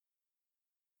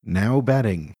Now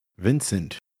batting,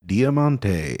 Vincent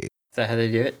Diamante. Is that how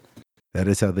they do it? That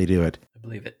is how they do it. I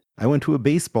believe it. I went to a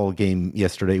baseball game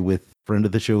yesterday with friend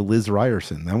of the show, Liz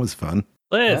Ryerson. That was fun.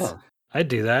 Liz, Oh. I'd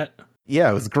do that.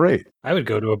 Yeah, it was great. I would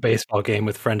go to a baseball game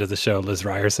with friend of the show, Liz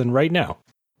Ryerson, right now.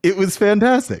 It was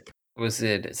fantastic. Was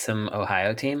it some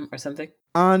Ohio team or something?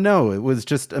 No, it was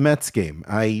just a Mets game.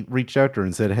 I reached out to her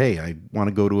and said, hey, I want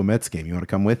to go to a Mets game. You want to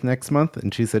come with next month?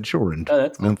 And she said, sure. And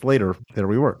that's a month later, there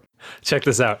we were. Check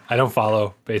this out. I don't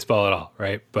follow baseball at all,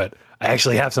 right? But I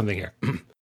actually have something here.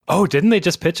 Oh, didn't they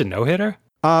just pitch a no-hitter?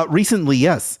 Recently,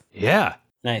 yes. Yeah.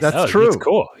 Nice. That's true. That's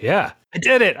cool. Yeah. I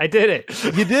did it. You did it.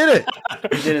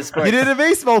 You did a sport. You did a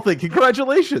baseball thing.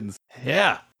 Congratulations.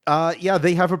 Yeah. Yeah,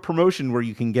 they have a promotion where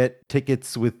you can get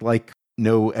tickets with like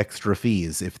no extra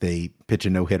fees if they pitch a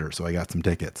no-hitter. So I got some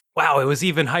tickets. Wow, it was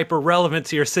even hyper relevant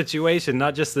to your situation,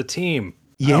 not just the team.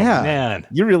 Yeah. Oh, man.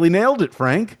 You really nailed it,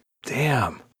 Frank.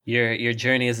 Damn. Your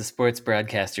journey as a sports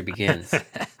broadcaster begins.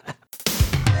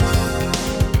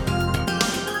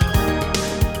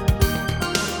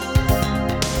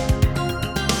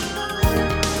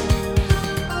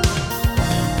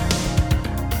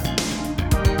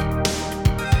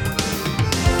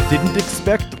 Didn't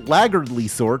expect laggardly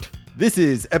sort. This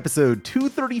is episode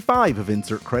 235 of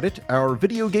Insert Credit, our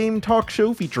video game talk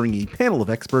show featuring a panel of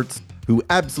experts who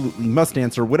absolutely must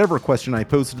answer whatever question I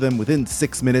pose to them within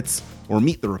 6 minutes or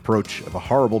meet the reproach of a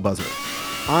horrible buzzer.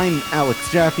 I'm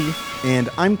Alex Jaffe, and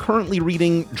I'm currently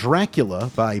reading Dracula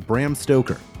by Bram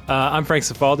Stoker. I'm Frank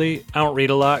Cifaldi. I don't read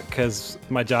a lot because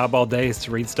my job all day is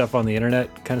to read stuff on the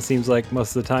internet. Kind of seems like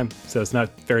most of the time, so it's not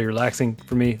very relaxing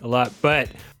for me a lot. But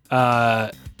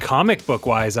comic book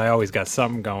wise, I always got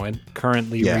something going.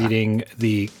 Currently reading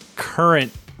the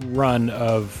current run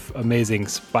of Amazing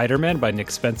Spider-Man by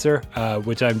Nick Spencer,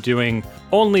 which I'm doing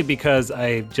only because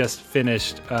I just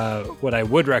finished what I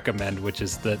would recommend, which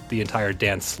is the entire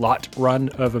Dan Slott run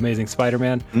of Amazing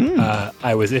Spider-Man.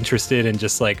 I was interested in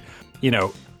just like,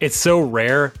 it's so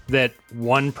rare that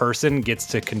one person gets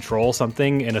to control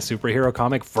something in a superhero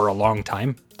comic for a long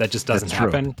time. That just doesn't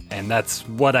happen. And that's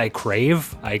what I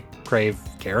crave. I crave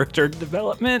character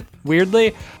development,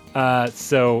 weirdly.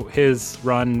 So his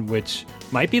run, which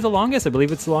might be the longest, I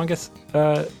believe it's the longest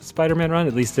Spider-Man run,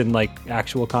 at least in like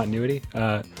actual continuity.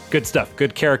 Good stuff,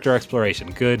 good character exploration,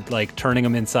 good like turning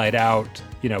them inside out,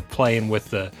 playing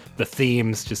with the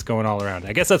themes, just going all around.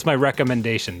 I guess that's my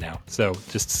recommendation now. So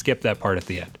just skip that part at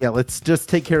the end. Yeah, let's just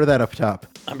take care of that up top.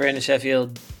 I'm Brandon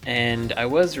Sheffield, and I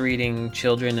was reading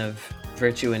Children of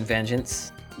Virtue and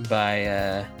Vengeance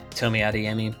by Tomi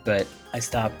Adeyemi, but I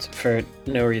stopped for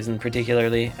no reason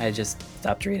particularly. I just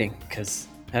stopped reading because,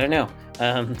 I don't know.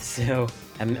 So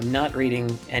I'm not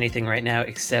reading anything right now,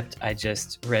 except I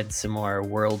just read some more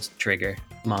World Trigger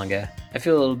manga. I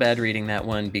feel a little bad reading that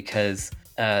one because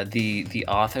the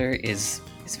author is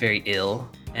very ill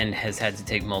and has had to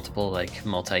take multiple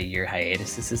multi-year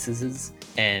hiatuses.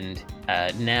 And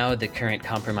now the current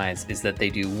compromise is that they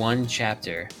do one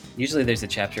chapter. Usually there's a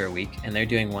chapter a week, and they're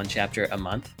doing one chapter a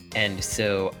month. And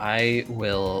so I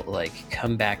will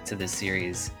come back to the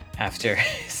series after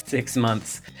 6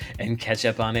 months and catch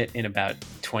up on it in about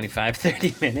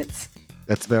 25-30 minutes.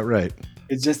 That's about right.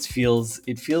 It just feels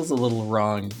a little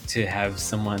wrong to have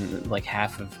someone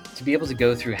to be able to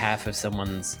go through half of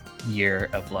someone's year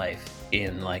of life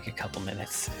in a couple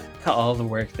minutes. All the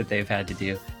work that they've had to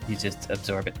do, you just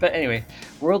absorb it. But anyway,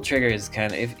 World Trigger is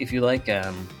kind of, if you like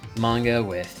manga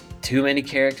with too many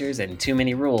characters and too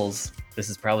many rules, this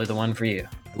is probably the one for you.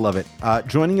 Love it.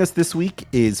 Joining us this week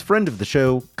is friend of the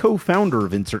show, co-founder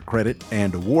of Insert Credit,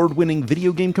 and award-winning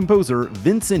video game composer,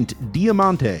 Vincent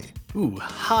Diamante. Ooh,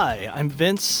 hi, I'm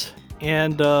Vince,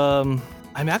 and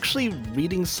I'm actually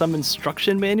reading some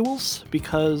instruction manuals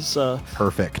because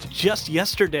Perfect. Just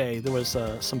yesterday there was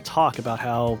some talk about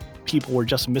how people were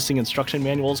just missing instruction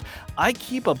manuals. I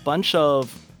keep a bunch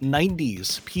of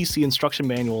 90s PC instruction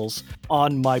manuals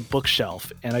on my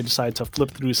bookshelf, and I decided to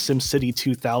flip through SimCity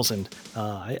 2000.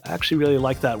 I actually really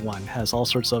like that one. It has all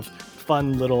sorts of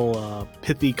fun little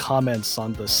pithy comments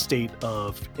on the state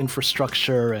of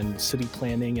infrastructure and city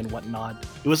planning and whatnot.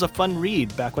 It was a fun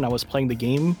read back when I was playing the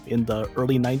game in the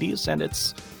early 90s, and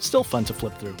it's still fun to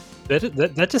flip through.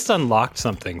 That just unlocked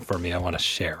something for me I want to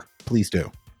share. Please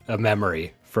do. A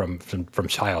memory from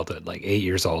childhood, 8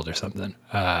 years old or something.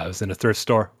 I was in a thrift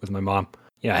store with my mom.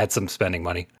 I had some spending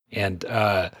money. And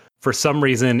for some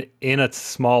reason, in a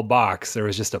small box, there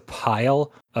was just a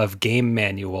pile of game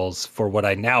manuals for what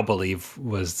I now believe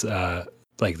was the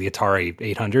Atari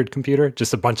 800 computer.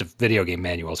 Just a bunch of video game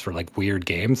manuals for weird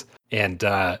games. And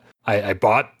I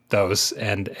bought those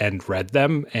and read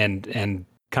them and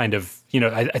kind of,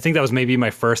 I think that was maybe my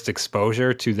first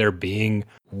exposure to there being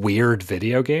weird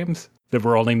video games that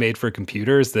were only made for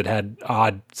computers that had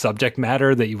odd subject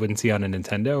matter that you wouldn't see on a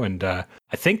Nintendo. And I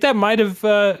think that might have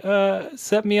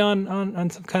set me on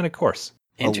some kind of course.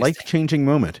 A life-changing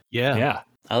moment. Yeah.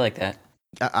 I like that.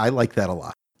 I like that a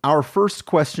lot. Our first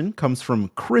question comes from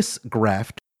Chris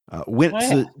Graft,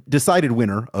 decided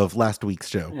winner of last week's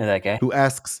show, That guy. who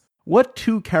asks, what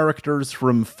two characters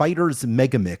from Fighters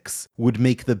Megamix would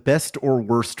make the best or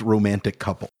worst romantic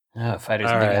couple? Oh, Fighters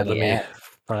All right, Mega.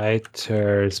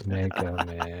 Fighters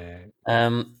Mega.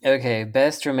 Okay,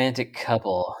 best romantic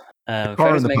couple. Car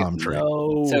Fighters in the Mega- palm tree.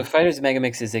 No. So Fighters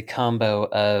Megamix is a combo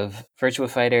of Virtua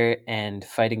Fighter and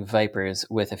Fighting Vipers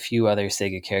with a few other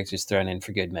Sega characters thrown in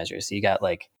for good measure. So you got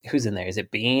who's in there? Is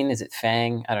it Bean? Is it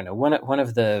Fang? I don't know. One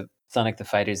of the Sonic the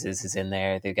Fighters is in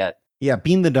there. They've got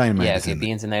Bean the Dynamite. Yeah, okay,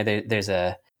 Bean's in there. There's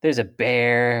a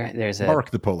bear. There's a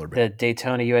Mark the Polar Bear. The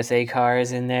Daytona USA car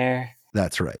is in there.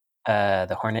 That's right.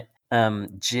 The Hornet.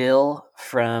 Jill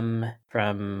from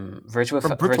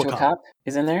Virtua Cop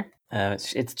is in there.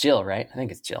 It's Jill, right? I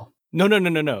think it's Jill. No.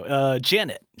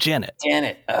 Janet.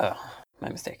 Oh, my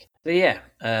mistake. So yeah,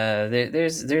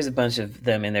 there's a bunch of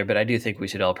them in there, but I do think we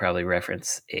should all probably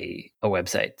reference a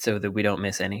website so that we don't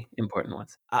miss any important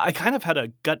ones. I kind of had a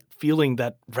gut feeling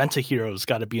that Rent-A-Hero's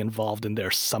got to be involved in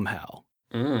there somehow.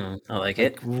 I like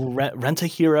it.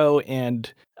 Rent-A-Hero,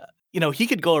 and he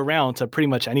could go around to pretty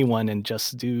much anyone and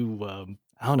just do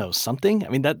I don't know, something. I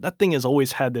mean, that thing has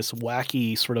always had this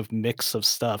wacky sort of mix of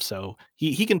stuff, so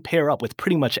he can pair up with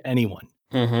pretty much anyone.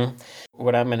 Mm-hmm.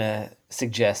 What I'm gonna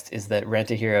suggest is that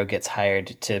Rent-A-Hero gets hired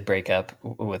to break up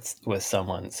with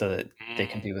someone so that they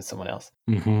can be with someone else.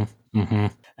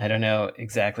 I don't know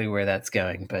exactly where that's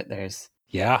going, but there's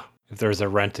if there's a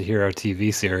Rent-A-Hero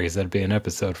TV series, that'd be an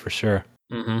episode for sure.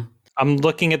 I'm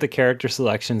looking at the character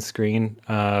selection screen.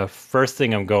 First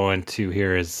thing I'm going to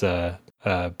here is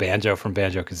Banjo from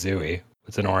Banjo-Kazooie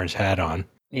with an orange hat on.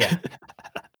 Yeah,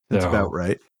 that's about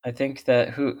right. I think that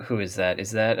who is that?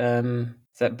 Is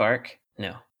that Bark?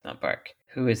 No, not Bark.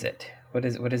 Who is it? What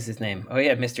is his name? Oh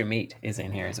yeah, Mr. Meat is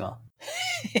in here as well.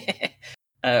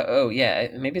 Oh yeah,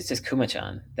 maybe it's just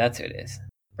Kuma-chan. That's who it is,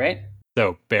 right?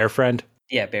 So Bear Friend.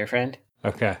 Yeah, Bear Friend.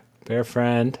 Okay, Bear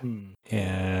Friend.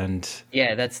 And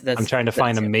yeah, that's. I'm trying to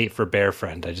find a mate for Bear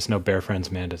Friend. I just know Bear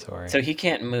Friend's mandatory. So he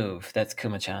can't move. That's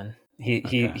Kuma-chan. He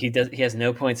has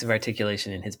no points of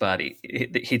articulation in his body.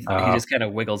 He just kind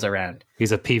of wiggles around.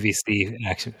 He's a PVC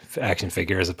action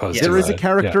figure as opposed to. There is a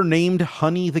character named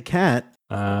Honey the Cat.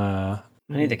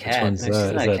 Honey the Cat. No, she's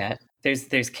not a cat.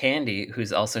 There's Candy,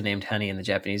 who's also named Honey in the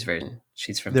Japanese version.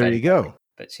 She's from There you go.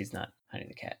 But she's not Honey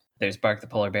the Cat. There's Bark the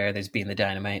Polar Bear. There's Bean the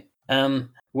Dynamite.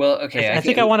 Well, okay. I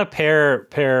think I want to pair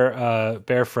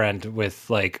Bear Friend with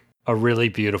like a really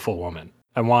beautiful woman.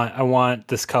 I want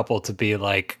this couple to be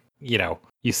like,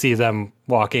 you see them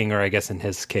walking, or I guess in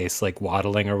his case, like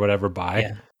waddling or whatever by.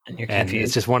 Yeah, and you're confused. And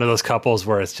it's just one of those couples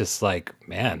where it's just like,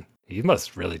 man, you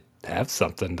must really have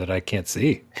something that I can't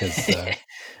see.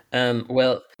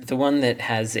 Well, the one that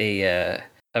has a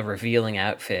revealing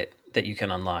outfit that you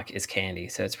can unlock is Candy,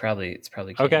 so it's probably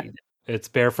Candy. Okay. It's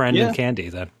Bear Friend and Candy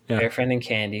then. Yeah. Bear Friend and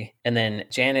Candy. And then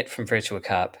Janet from Virtua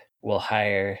Cop will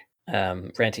hire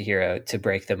Rent-A-Hero to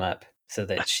break them up so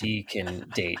that she can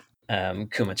date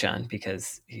Kuma-chan,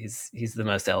 because he's the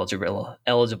most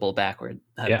eligible backward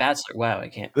bachelor. Wow, I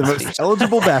can't. The most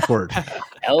eligible backward.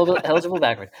 eligible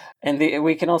backward. And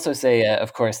we can also say,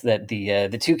 of course, that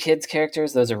the two kids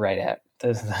characters, those are right out.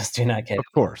 Those do not get. Of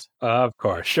course,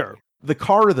 sure. The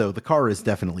car is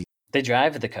definitely. They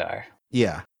drive the car.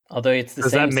 Yeah. Although it's the same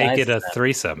size. Does that make it a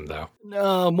threesome, though?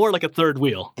 No, more like a third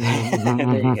wheel.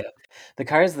 There you go. The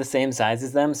car is the same size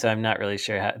as them, so I'm not really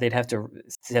sure how they'd have to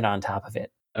sit on top of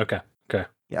it. Okay.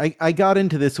 I got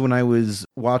into this when I was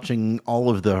watching all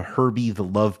of the Herbie the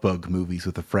Love Bug movies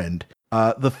with a friend.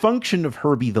 The function of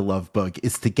Herbie the Love Bug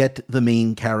is to get the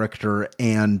main character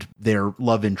and their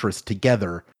love interest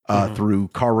together through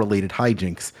car-related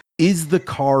hijinks. Is the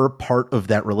car part of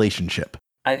that relationship?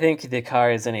 I think the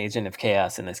car is an agent of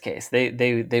chaos in this case.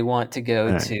 They want to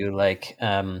go to like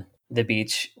the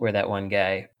beach where that one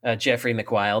guy, Jeffrey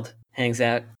McWild, hangs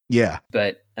out. Yeah.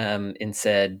 But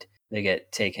instead they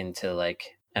get taken to like,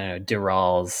 I don't know,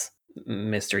 Dural's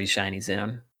mystery shiny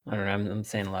zone. I don't know. I'm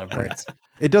saying a lot of words.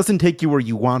 It doesn't take you where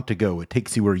you want to go. It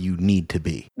takes you where you need to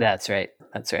be. That's right.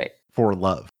 For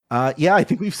love. Yeah, I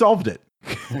think we've solved it.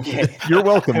 Okay. You're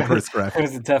welcome, Chris Graff. It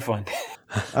was a tough one.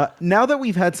 Now that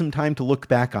we've had some time to look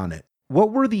back on it,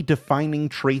 what were the defining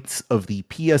traits of the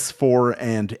PS4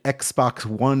 and Xbox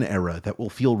One era that will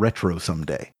feel retro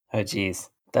someday? Oh, geez.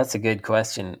 That's a good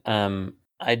question.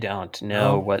 I don't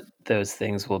know what those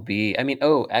things will be. I mean,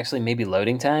 actually, maybe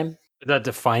loading time. The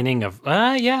defining of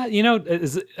yeah,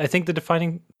 I think the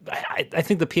defining. I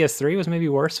think the PS3 was maybe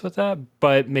worse with that,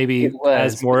 but maybe It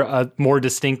was, has more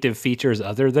distinctive features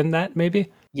other than that.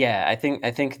 Maybe. yeah, I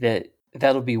think that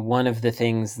that'll be one of the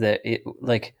things that it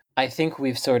like. I think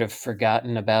we've sort of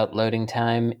forgotten about loading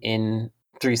time in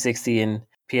 360 and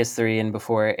PS3 and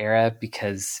before era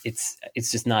because it's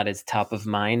just not as top of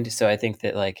mind. So I think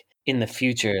that like in the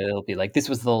future it'll be like this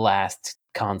was the last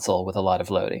console with a lot of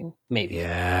loading. Maybe.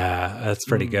 Yeah, that's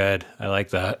pretty good. I like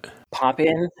that. Pop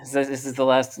in. This is the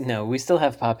last. No, we still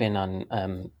have pop in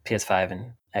on PS5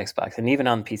 and Xbox, and even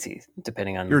on PC,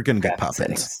 depending on You're gonna get graphic pop-ins.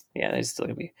 settings. Yeah, there's still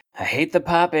gonna be. I hate the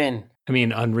pop in. I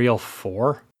mean, Unreal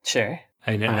 4. Sure.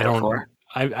 I Unreal don't. 4?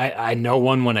 I know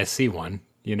one when I see one.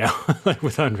 Like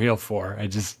with Unreal 4.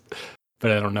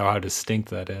 But I don't know how distinct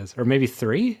that is. Or maybe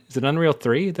 3? Is it Unreal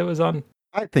 3 that was on?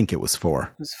 I think it was 4.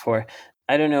 It was 4.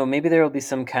 I don't know. Maybe there will be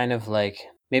some kind of like.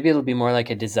 Maybe it'll be more like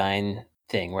a design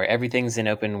thing where everything's in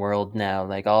open world now.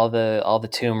 Like all the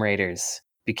Tomb Raiders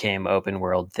became open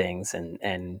world things,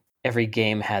 and every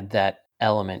game had that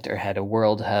element or had a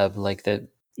world hub. Like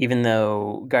even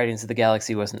though Guardians of the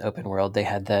Galaxy wasn't open world, they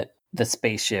had that the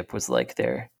spaceship was like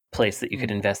their place that you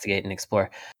could investigate and explore.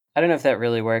 I don't know if that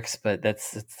really works, but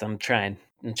that's I'm trying.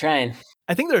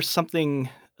 I think there's something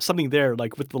there,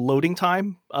 like with the loading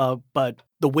time, but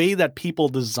the way that people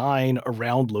design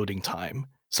around loading time.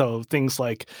 So things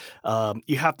like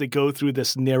you have to go through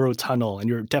this narrow tunnel, and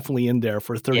you're definitely in there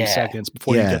for 30 seconds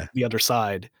before you get to the other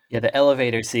side. Yeah, the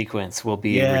elevator sequence will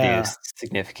be reduced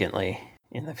significantly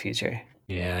in the future.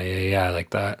 Yeah, I like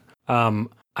that.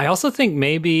 I also think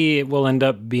maybe it will end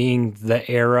up being the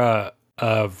era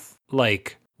of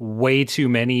like way too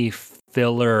many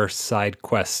filler side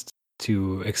quests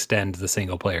to extend the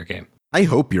single player game. I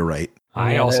hope you're right.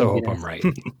 I also hope I'm right.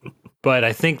 But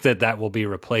I think that will be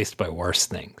replaced by worse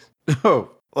things. Oh,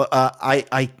 well,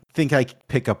 I think I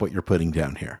pick up what you're putting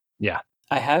down here. Yeah.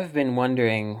 I have been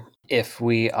wondering if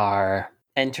we are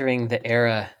entering the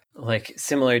era like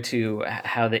similar to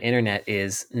how the internet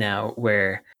is now,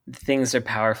 where things are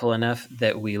powerful enough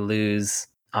that we lose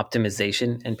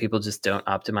optimization and people just don't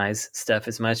optimize stuff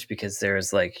as much because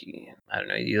there's like, I don't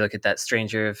know, you look at that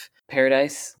Stranger of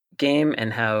Paradise game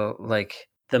and how like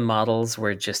the models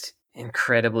were just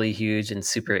incredibly huge and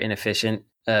super inefficient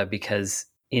because,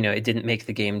 it didn't make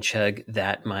the game chug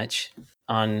that much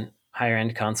on higher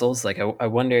end consoles. Like I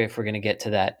wonder if we're going to get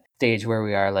to that stage where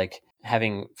we are like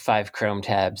having 5 Chrome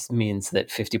tabs means that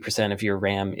 50% of your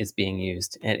RAM is being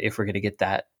used. And if we're going to get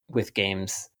that with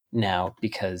games now,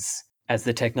 because as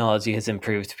the technology has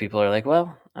improved, people are like,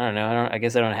 well, I don't know. I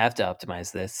guess I don't have to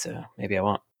optimize this. So maybe I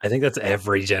won't. I think that's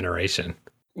every generation.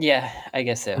 Yeah, I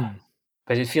guess so.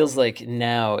 But it feels like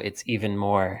now it's even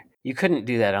more. You couldn't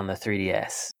do that on the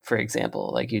 3DS, for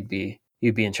example. Like you'd be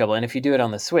in trouble. And if you do it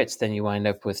on the Switch, then you wind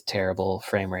up with terrible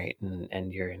frame rate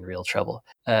and you're in real trouble.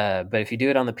 But if you do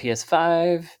it on the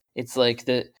PS5, it's like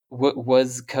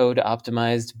was code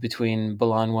optimized between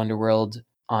Balan Wonderworld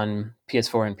on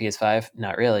PS4 and PS5?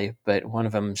 Not really, but one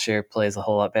of them sure plays a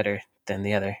whole lot better than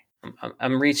the other.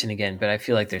 I'm reaching again, but I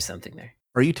feel like there's something there.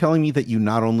 Are you telling me that you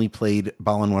not only played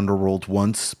Balan Wonderworld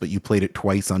once, but you played it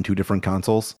twice on 2 different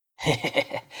consoles?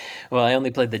 Well, I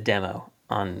only played the demo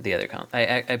on the other console.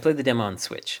 I played the demo on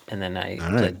Switch, and then I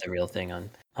played the real thing on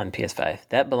PS5.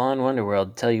 That Balan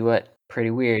Wonderworld, tell you what,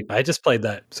 pretty weird. I just played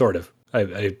that, sort of.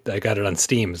 I got it on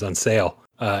Steam. It was on sale.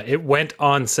 It went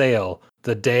on sale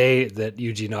the day that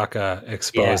Yuji Naka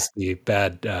exposed the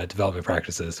bad development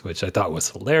practices, which I thought was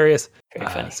hilarious. Very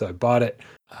funny. So I bought it.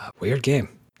 Weird game.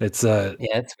 It's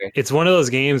it's weird. It's one of those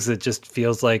games that just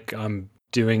feels like I'm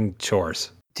doing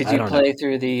chores. Did you play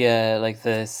through the like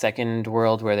the second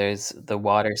world where there's the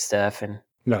water stuff and?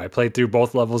 No, I played through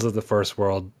both levels of the first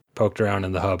world. Poked around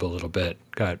in the hub a little bit.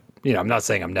 I'm not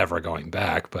saying I'm never going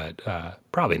back, but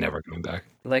probably never going back.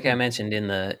 Like I mentioned in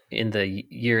the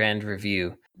year-end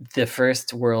review, the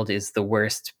first world is the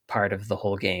worst part of the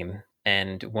whole game,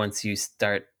 and once you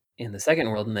start in the second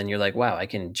world, and then you're like, wow, I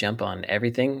can jump on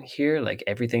everything here, like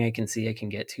everything I can see, I can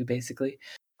get to, basically.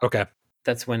 Okay.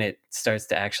 That's when it starts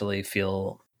to actually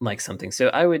feel like something. So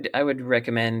I would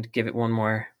recommend give it one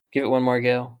more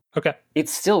go. Okay.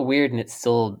 It's still weird, and it's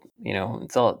still,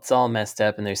 it's all messed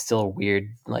up, and there's still weird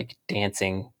like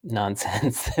dancing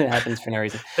nonsense that happens for no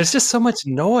reason. There's just so much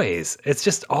noise. It's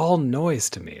just all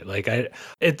noise to me. Like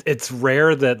it's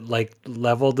rare that like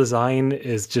level design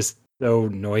is just so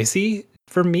noisy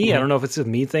for me. I don't know if it's a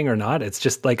me thing or not. It's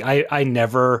just like I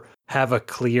never have a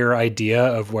clear idea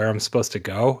of where I'm supposed to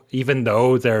go, even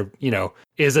though there,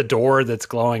 is a door that's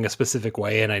glowing a specific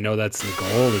way, and I know that's the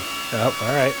goal. Oh,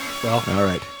 all right. Well, All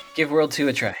right. Give World 2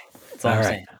 a try. That's all I'm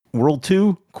saying. World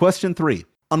 2, question 3.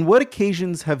 On what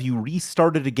occasions have you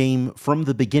restarted a game from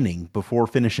the beginning before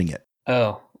finishing it?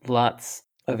 Oh, lots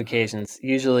of occasions.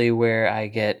 Usually where I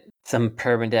get some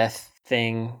permadeath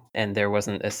thing and there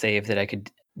wasn't a save that I could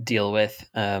deal with.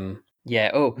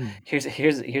 Here's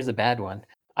a bad one.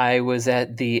 I was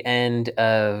at the end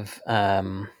of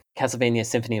Castlevania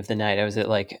Symphony of the Night. I was at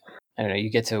I don't know, you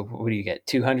get to, what do you get?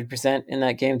 200% in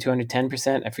that game?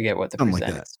 210%? I forget what the Something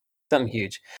percent like is. Something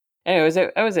huge. Anyway,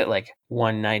 I was at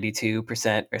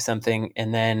 192% or something.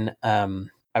 And then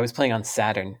I was playing on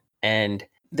Saturn, and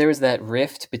there was that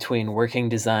rift between Working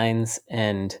Designs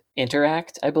and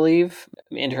Interact, I believe.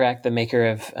 Interact, the maker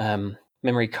of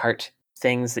memory cart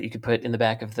things that you could put in the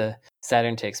back of the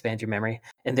Saturn to expand your memory.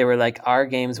 And they were like, our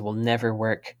games will never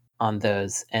work on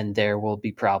those, and there will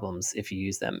be problems if you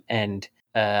use them. And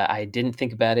I didn't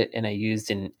think about it, and I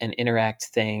used an Interact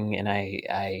thing, and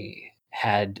I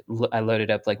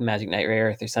loaded up Magic Knight Rare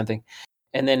Earth or something,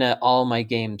 and then all my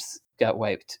games got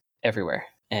wiped everywhere,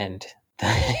 and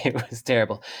it was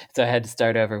terrible. So I had to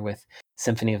start over with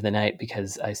Symphony of the Night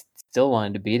because I still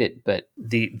wanted to beat it, but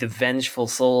the vengeful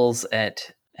souls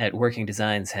at Working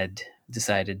Designs had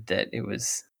decided that it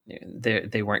was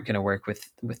they weren't going to work with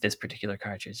this particular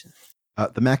cartridge.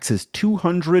 The max is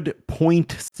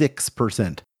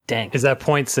 200.6%. Dang. Is that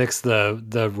 0.6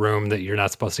 the room that you're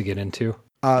not supposed to get into?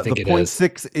 The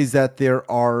 0.6 is that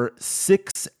there are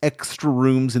 6 extra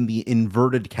rooms in the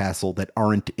inverted castle that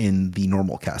aren't in the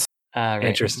normal castle. Right.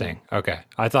 Interesting. Okay.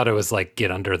 I thought it was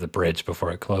get under the bridge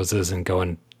before it closes and go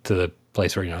into the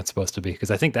place where you're not supposed to be,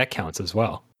 because I think that counts as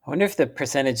well. I wonder if the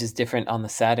percentage is different on the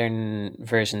Saturn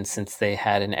version since they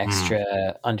had an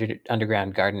extra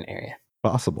underground garden area.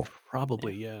 Possible.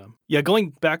 Probably, yeah. Yeah,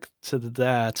 going back to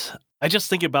that, I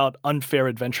just think about unfair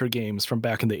adventure games from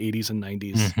back in the 80s and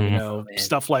 90s. Mm-hmm.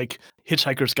 Stuff like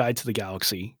Hitchhiker's Guide to the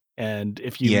Galaxy. And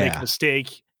if you make a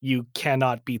mistake, you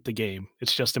cannot beat the game.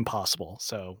 It's just impossible.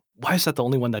 So why is that the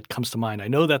only one that comes to mind? I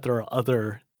know that there are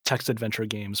other text adventure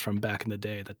games from back in the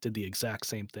day that did the exact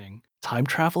same thing. Time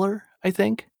Traveler, I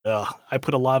think. I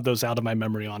put a lot of those out of my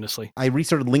memory, honestly. I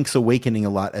restarted Link's Awakening a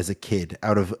lot as a kid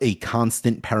out of a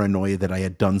constant paranoia that I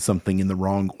had done something in the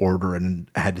wrong order and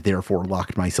had therefore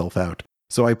locked myself out.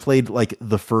 So I played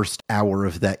the first hour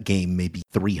of that game maybe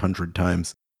 300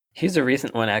 times. Here's a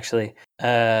recent one, actually.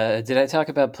 Did I talk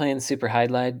about playing Super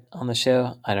Highlight on the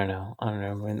show? I don't know.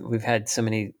 We've had so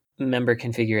many member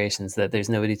configurations that there's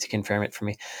nobody to confirm it for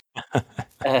me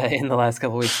in the last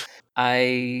couple of weeks.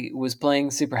 I was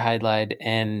playing Super Highlight,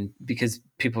 and because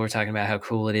people were talking about how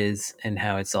cool it is and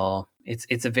how it's a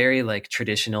very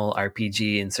traditional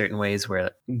RPG in certain ways,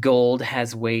 where gold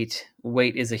has weight.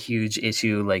 Weight is a huge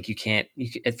issue.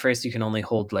 At first you can only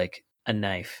hold a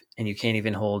knife, and you can't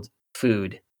even hold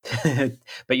food.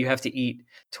 But you have to eat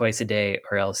twice a day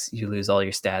or else you lose all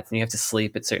your stats, and you have to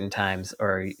sleep at certain times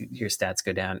or your stats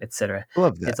go down, etc.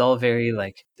 Love that. It's all very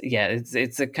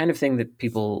it's a kind of thing that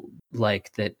people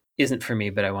like that isn't for me,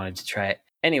 but I wanted to try it.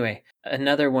 Anyway,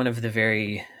 another one of the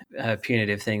very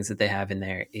punitive things that they have in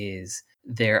there is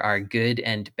there are good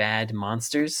and bad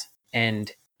monsters,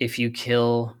 and if you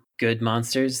kill good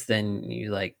monsters, then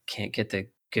you can't get the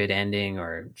good ending,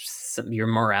 or your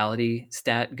morality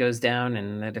stat goes down,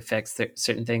 and that affects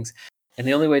certain things. And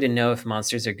the only way to know if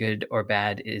monsters are good or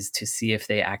bad is to see if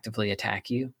they actively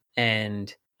attack you.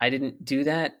 And I didn't do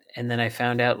that, and then I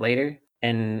found out later,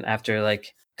 and after a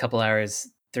couple hours,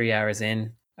 3 hours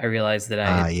in, I realized that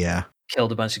I had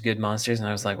killed a bunch of good monsters, and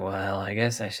I was like, well, I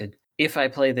guess I should, if I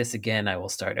play this again, I will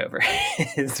start over.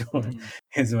 is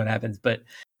what happens. But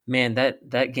man,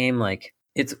 that game,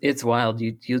 it's wild.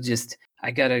 You'll just,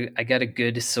 I got a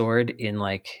good sword in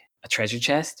a treasure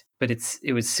chest, but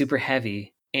it was super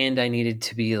heavy, and I needed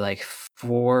to be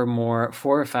 4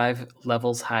 or 5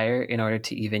 levels higher in order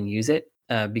to even use it.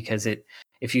 Because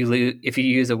if you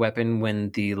use a weapon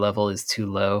when the level is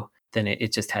too low, then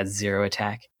it just has 0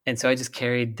 attack. And so I just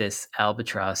carried this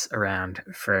albatross around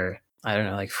for, I don't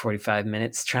know, 45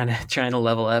 minutes trying to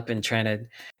level up and trying to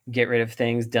get rid of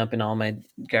things, dumping all my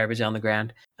garbage on the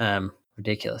ground.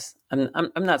 Ridiculous. I'm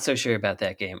not so sure about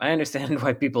that game. I understand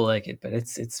why people like it, but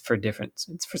it's for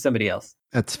somebody else.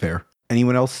 That's fair.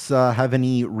 Anyone else have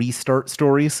any restart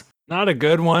stories? Not a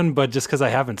good one, but just because I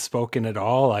haven't spoken at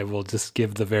all, I will just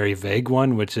give the very vague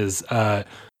one, which is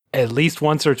at least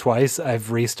once or twice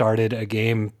I've restarted a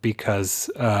game because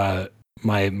my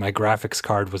graphics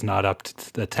card was not up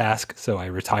to the task, so I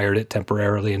retired it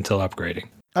temporarily until upgrading.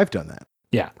 I've done that.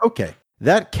 Yeah. Okay.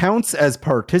 That counts as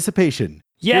participation.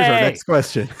 Yay! Here's our next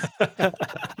question.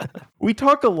 We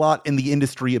talk a lot in the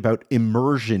industry about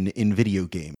immersion in video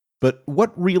games, but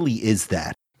what really is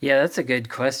that? Yeah, that's a good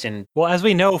question. Well, as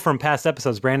we know from past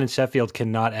episodes, Brandon Sheffield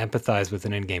cannot empathize with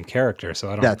an in-game character, so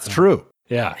I don't. That's true.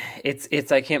 Yeah.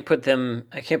 It's I can't put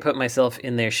myself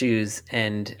in their shoes,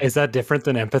 and Is that different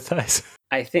than empathize?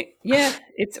 I think, yeah,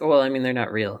 I mean, they're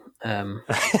not real.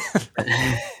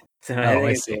 So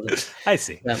I see. I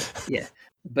see. Yeah,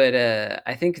 but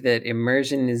I think that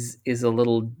immersion is a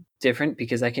little different,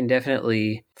 because I can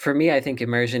definitely, for me, I think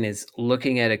immersion is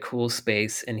looking at a cool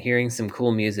space and hearing some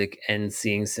cool music and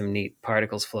seeing some neat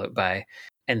particles float by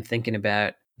and thinking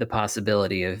about the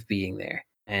possibility of being there.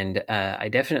 And I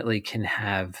definitely can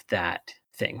have that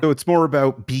thing. So it's more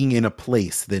about being in a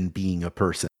place than being a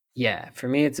person. Yeah, for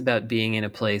me, it's about being in a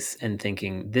place and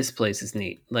thinking, this place is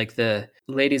neat. Like the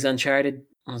Ladies Uncharted,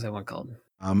 what was that one called?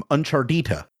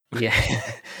 Unchardita. Yeah,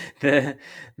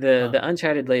 the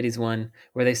Uncharted Ladies one,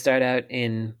 where they start out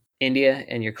in India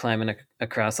and you're climbing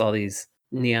across all these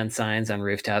neon signs on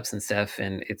rooftops and stuff,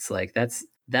 and it's like that's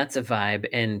a vibe.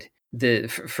 And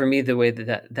for me, the way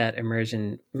that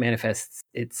immersion manifests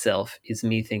itself is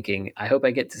me thinking, I hope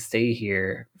I get to stay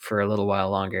here for a little while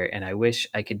longer, and I wish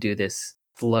I could do this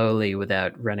slowly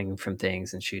without running from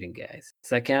things and shooting guys. Does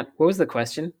that count? What was the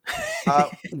question?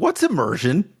 What's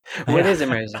immersion? What is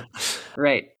immersion?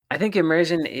 Right. I think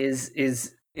immersion is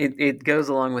it goes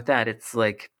along with that. It's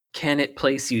like, can it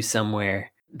place you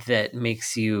somewhere that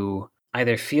makes you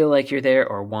either feel like you're there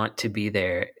or want to be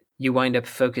there? You wind up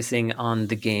focusing on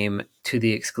the game to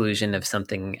the exclusion of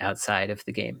something outside of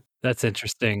the game. That's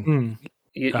interesting.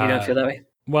 You don't feel that way?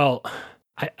 Well,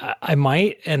 I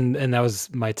might, and that was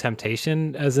my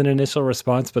temptation as an initial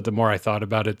response, but the more I thought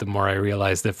about it, the more I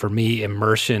realized that for me,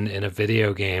 immersion in a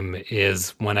video game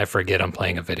is when I forget I'm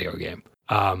playing a video game.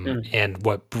 And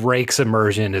what breaks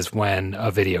immersion is when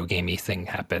a video gamey thing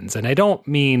happens. And I don't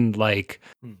mean like,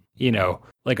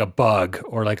 like a bug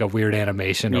or like a weird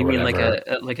animation or whatever. You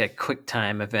mean like a quick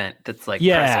time event that's like,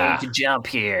 yeah, press A to jump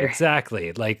here.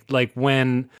 Exactly. Like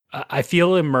when I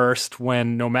feel immersed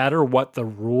when no matter what the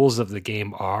rules of the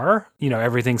game are,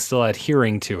 everything's still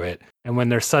adhering to it. And when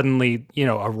there's suddenly,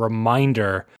 a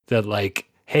reminder that like,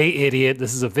 hey, idiot,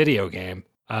 this is a video game.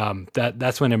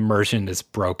 That's when immersion is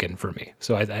broken for me.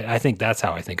 So I think that's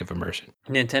how I think of immersion.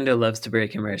 Nintendo loves to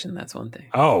break immersion. That's one thing.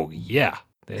 Oh, yeah.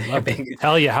 They love to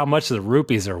tell you how much the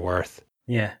rupees are worth.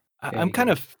 Yeah. I'm kind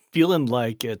of feeling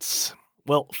like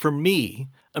for me,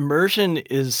 immersion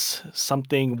is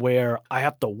something where I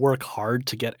have to work hard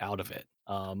to get out of it,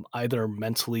 either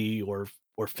mentally or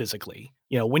physically.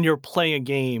 When you're playing a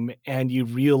game and you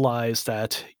realize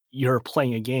that you're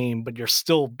playing a game, but you're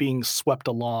still being swept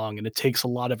along, and it takes a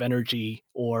lot of energy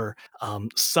or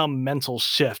some mental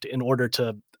shift in order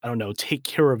to, I don't know, take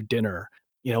care of dinner,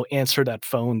 answer that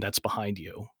phone that's behind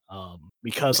you.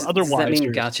 Because otherwise, does that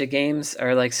mean gacha games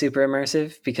are like super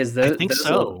immersive? Because I think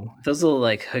those will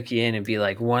like hook you in and be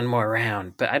like one more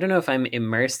round. But I don't know if I'm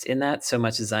immersed in that so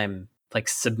much as I'm like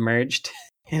submerged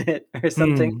in it or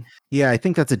something. Yeah, I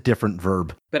think that's a different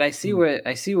verb. But I see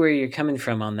where you're coming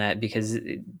from on that, because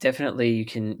definitely you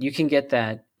can get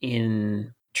that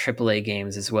in AAA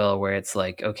games as well, where it's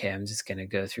like, okay, I'm just gonna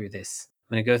go through this.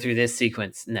 I'm gonna go through this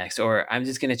sequence next, or I'm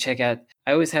just gonna check out.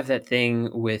 I always have that thing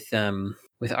with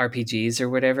RPGs or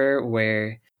whatever,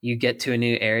 where you get to a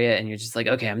new area and you're just like,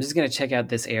 okay, I'm just gonna check out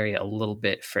this area a little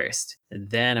bit first, and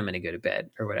then I'm gonna go to bed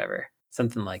or whatever,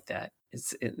 something like that.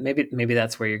 Maybe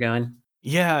that's where you're going.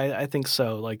 Yeah, I think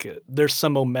so. Like, there's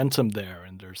some momentum there,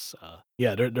 and there's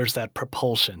that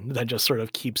propulsion that just sort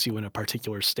of keeps you in a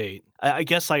particular state. I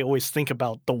guess I always think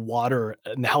about the water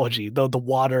analogy, the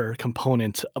water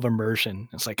component of immersion.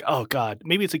 It's like, oh God,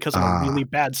 maybe it's because I'm a really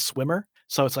bad swimmer.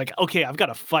 So it's like, okay, I've got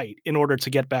to fight in order to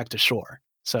get back to shore.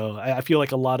 So I feel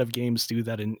like a lot of games do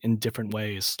that in different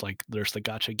ways. Like, there's the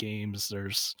gacha games,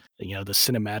 there's the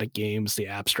cinematic games, the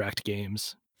abstract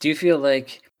games. Do you feel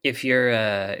like if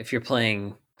you're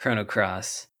playing Chrono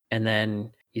Cross and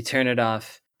then you turn it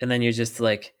off and then you're just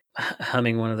like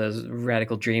humming one of those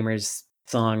Radical Dreamers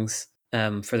songs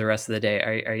for the rest of the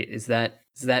day,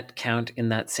 does that count in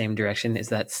that same direction?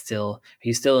 Are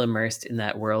you still immersed in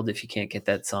that world if you can't get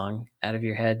that song out of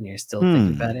your head and you're still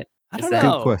thinking about it? I don't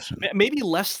know. Good question. Maybe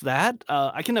less that.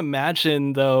 I can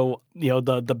imagine, though,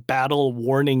 the battle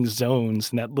warning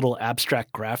zones and that little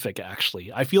abstract graphic,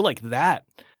 actually. I feel like that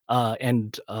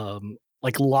and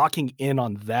like locking in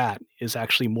on that is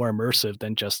actually more immersive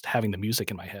than just having the music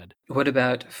in my head. What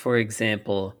about, for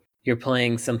example, you're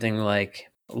playing something like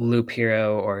Loop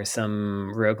Hero or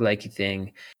some roguelike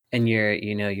thing, and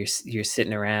you're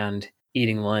sitting around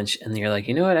eating lunch and you're like,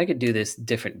 you know what, I could do this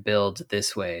different build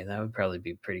this way. That would probably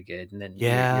be pretty good. And then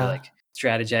you're like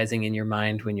strategizing in your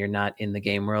mind when you're not in the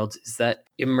game world. Is that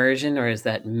immersion, or is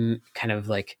that kind of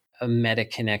like a meta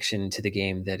connection to the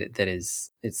game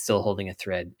it's still holding a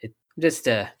thread? Just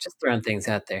throwing things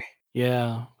out there.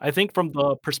 Yeah, I think from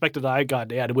the perspective that I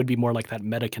got, it would be more like that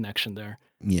meta connection there.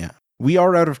 Yeah. We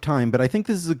are out of time, but I think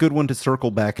this is a good one to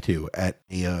circle back to at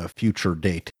a future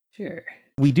date. Sure.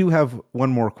 We do have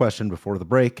one more question before the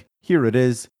break. Here it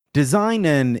is. Design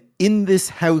an "in this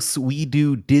house we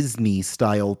do Disney"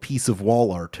 style piece of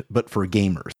wall art, but for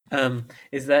gamers.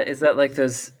 Is that like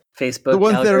those Facebook? The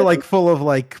ones that are algorithms? like full of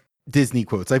like Disney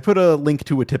quotes. I put a link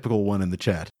to a typical one in the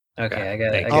chat. Okay, Yeah, I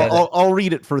got it. I'll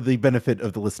read it for the benefit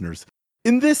of the listeners.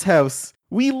 In this house,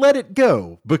 we let it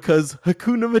go because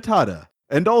Hakuna Matata,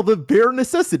 and all the bare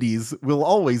necessities will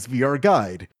always be our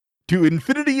guide. To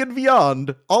infinity and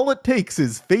beyond, all it takes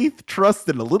is faith, trust,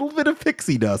 and a little bit of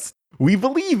pixie dust. We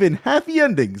believe in happy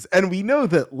endings, and we know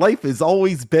that life is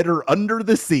always better under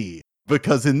the sea,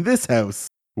 because in this house,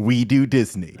 we do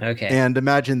Disney. Okay. And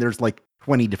imagine there's like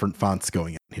 20 different fonts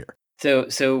going on here.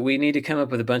 So we need to come up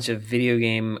with a bunch of video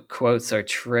game quotes or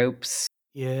tropes.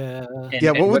 Yeah.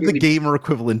 What would the gamer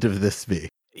equivalent of this be?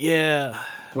 Yeah.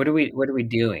 What are we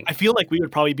doing? I feel like we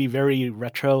would probably be very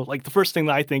retro. Like the first thing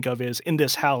that I think of is in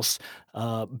this house,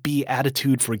 be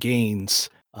attitude for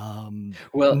gains.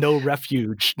 Well, no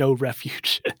refuge.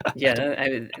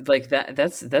 Yeah, like that.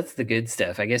 That's the good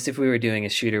stuff. I guess if we were doing a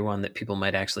shooter one that people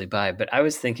might actually buy, but I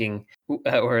was thinking,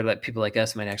 or that people like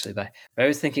us might actually buy. But I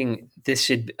was thinking this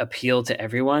should appeal to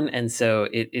everyone, and so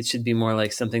it should be more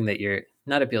like something that you're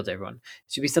not appeal to everyone.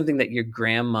 It should be something that your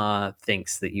grandma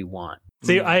thinks that you want.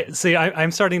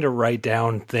 I'm starting to write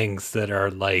down things that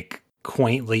are like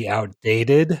quaintly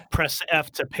outdated. Press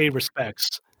F to pay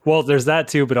respects. Well, there's that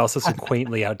too, but also some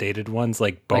quaintly outdated ones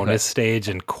like bonus stage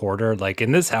and quarter. Like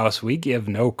in this house, we give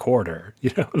no quarter.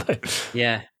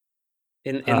 Yeah.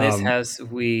 In this house,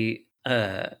 we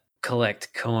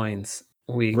collect coins.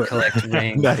 We collect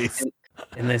rings. Nice.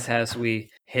 In this house, we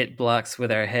hit blocks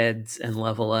with our heads and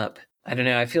level up. I don't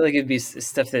know. I feel like it'd be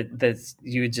stuff that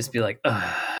you would just be like,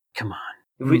 come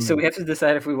on. So we have to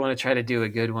decide if we want to try to do a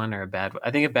good one or a bad one. I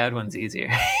think a bad one's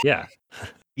easier. Yeah.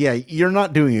 Yeah, you're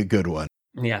not doing a good one.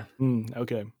 Yeah.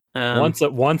 Okay.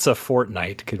 Once a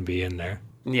fortnight can be in there.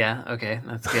 Yeah. Okay.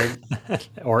 That's good.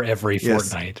 Or every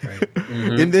fortnight, right?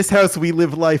 Mm-hmm. In this house, we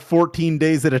live life 14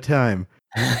 days at a time.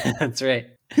 That's right.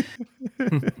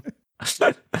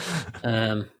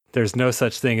 There's no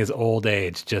such thing as old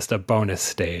age, just a bonus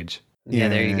stage. Yeah,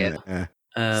 there you go.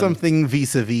 Something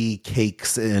vis-a-vis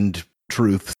cakes and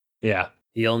truths. Yeah.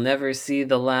 You'll never see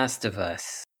the last of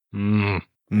us. Something.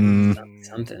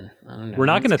 I don't know. We're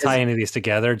not going to tie any of these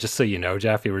together, just so you know,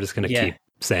 Jaffe. We're just going to keep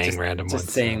saying random ones.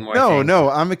 Saying more things. No,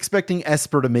 I'm expecting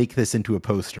Esper to make this into a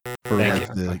poster for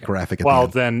the graphic. Well,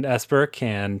 then Esper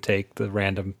can take the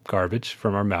random garbage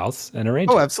from our mouths and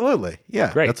arrange it. Oh, absolutely.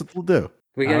 Yeah, great. That's what we'll do.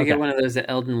 We got to get one of those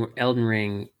Elden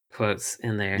Ring quotes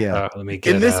in there. Yeah. Let me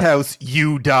get in this house,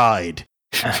 you died.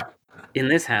 In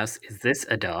this house, is this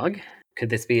a dog? Could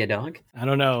this be a dog? I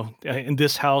don't know. In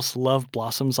this house, love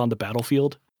blossoms on the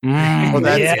battlefield.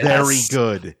 That's very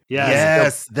good.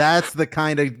 Yes, that's the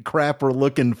kind of crap we're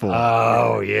looking for.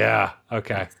 Oh, yeah.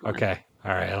 Okay. All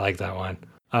right, I like that one.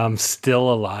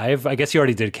 Still alive? I guess you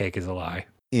already did Cake is a Lie.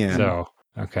 Yeah. So,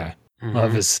 okay. Mm-hmm.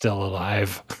 Love is still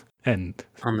alive. And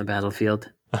on the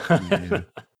battlefield.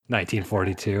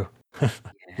 1942.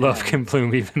 Love can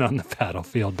bloom even on the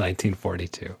battlefield,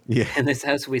 1942. Yeah. In this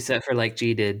house, we set for like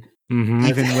G did. Mm-hmm.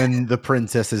 Even when the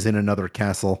princess is in another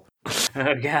castle.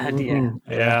 Oh, God, yeah.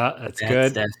 Yeah, that's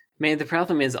good. Stuff. Man, the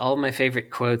problem is all my favorite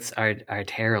quotes are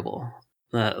terrible.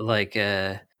 Like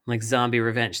Zombie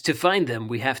Revenge. To find them,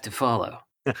 we have to follow.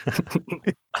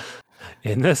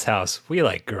 In this house, we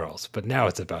like girls, but now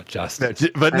it's about justice.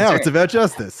 It's about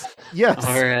justice. Yes.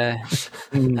 Or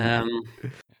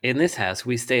in this house,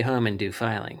 we stay home and do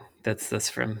filing. That's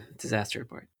from Disaster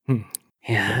Report.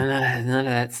 Yeah, none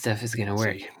of that stuff is going to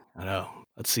work. I know.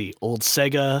 Let's see. Old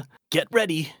Sega, get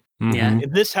ready. Mm-hmm. Yeah.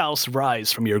 In this house,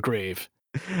 rise from your grave.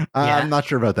 I'm not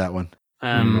sure about that one.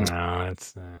 No,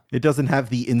 it doesn't have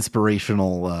the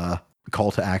inspirational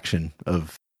call to action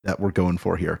of that we're going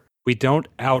for here. We don't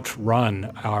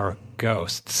outrun our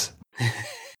ghosts.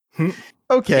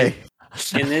 Okay.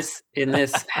 In this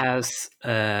house,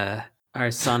 our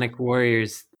Sonic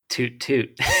Warriors toot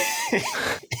toot.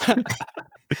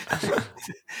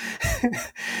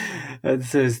 That's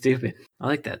so stupid. I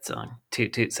like that song,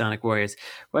 Toot Toot Sonic Warriors.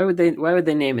 Why would they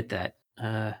name it that?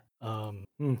 Yeah.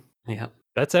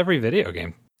 That's every video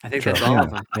game. I think that's all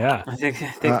of them. Yeah. I think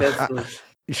that's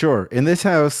Sure. In this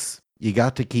house, you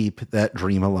got to keep that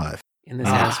dream alive. In this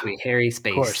house, we harry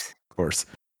space. course. Of course.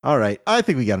 All right. I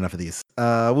think we got enough of these.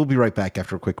 We'll be right back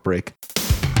after a quick break.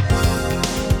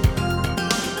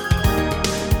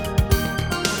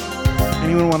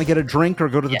 Anyone want to get a drink or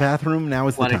go to the bathroom? Now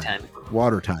is the Water time. time.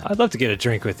 Water time. I'd love to get a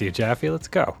drink with you, Jaffe. Let's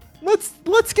go.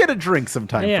 Let's get a drink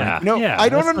sometime. Yeah, Frank. I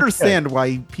don't let's understand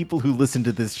why people who listen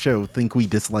to this show think we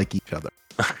dislike each other.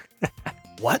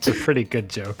 What? It's a pretty good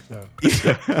joke, though.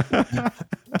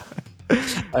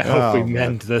 I hope we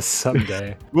mend this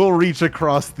someday. We'll reach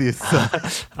across this.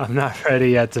 I'm not ready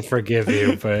yet to forgive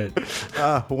you, but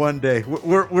One day.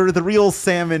 We're the real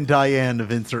Sam and Diane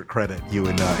of Insert Credit, you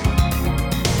and I.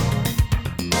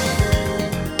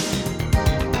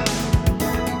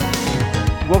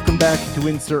 Welcome back to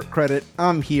Insert Credit.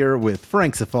 I'm here with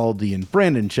Frank Cifaldi and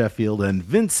Brandon Sheffield and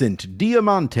Vincent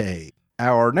Diamante.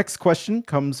 Our next question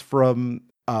comes from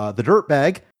the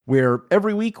Dirtbag, where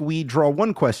every week we draw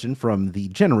one question from the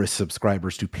generous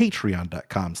subscribers to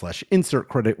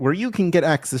patreon.com/insertcredit, where you can get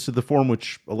access to the form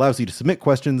which allows you to submit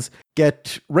questions,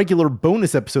 get regular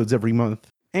bonus episodes every month,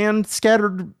 and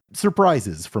scattered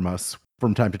surprises from us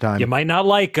from time to time. you might not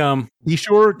like them. Be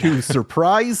sure to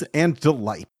surprise and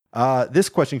delight. This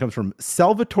question comes from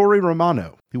Salvatore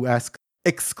Romano, who asks,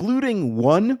 excluding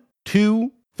 1, 2,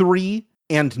 3,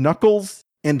 and Knuckles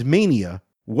and Mania,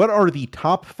 what are the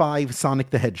top 5 Sonic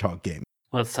the Hedgehog games?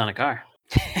 Well, it's Sonic R.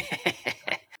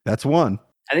 That's one.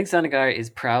 I think Sonic R is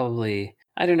probably,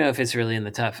 I don't know if it's really in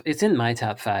the top, it's in my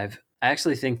top 5. I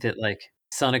actually think that like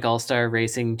Sonic All-Star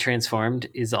Racing Transformed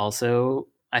is also,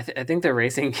 I think the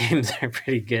racing games are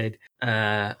pretty good.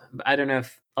 I don't know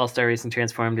if All-Star Racing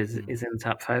Transformed is in the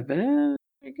top 5, but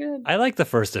pretty good. I like the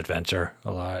first adventure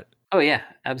a lot. Oh yeah,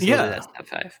 absolutely. Yeah. That's top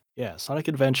 5. Yeah, Sonic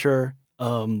Adventure.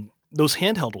 Those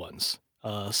handheld ones.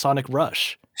 Sonic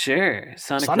Rush. Sure.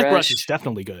 Sonic Rush is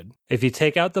definitely good. If you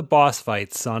take out the boss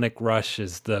fights, Sonic Rush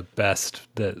is the best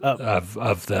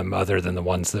of them, other than the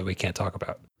ones that we can't talk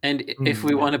about. And if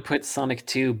we want to put Sonic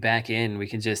 2 back in, we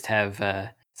can just have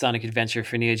Sonic Adventure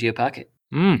for Neo Geo Pocket.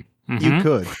 You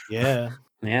could. Yeah.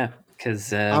 Yeah,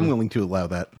 because I'm willing to allow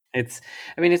that. It's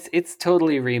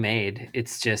totally remade.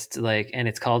 It's just like, and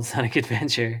it's called Sonic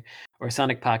Adventure or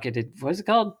Sonic Pocket. What is it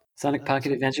called? Sonic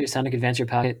Pocket Adventure, Sonic Adventure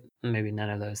Pocket. Maybe none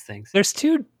of those things. There's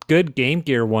 2 good Game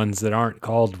Gear ones that aren't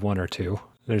called 1 or 2.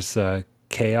 There's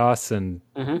Chaos and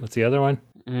what's the other one?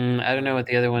 I don't know what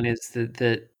the other one is.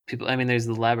 That people. I mean, there's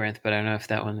the Labyrinth, but I don't know if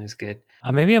that one is good.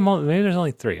 Maybe there's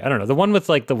only 3. I don't know. The one with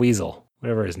like the weasel,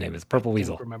 whatever his name is, Purple I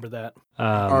Weasel. don't remember that.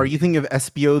 Are you thinking of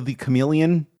Espio the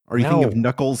Chameleon? Are you thinking of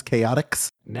Knuckles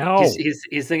Chaotix? No.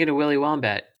 He's thinking of Willy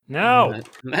Wombat. No.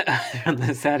 On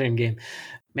the Saturn game.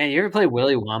 Man, you ever play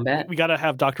Willy Wombat? We got to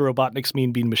have Dr. Robotnik's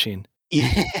Mean Bean Machine.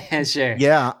 Yeah, sure.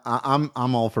 Yeah,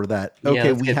 I'm all for that. Okay,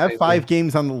 let's we get have 5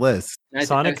 games on the list.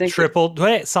 Sonic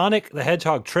the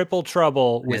Hedgehog Triple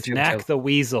Trouble with Triple Knack Trouble. the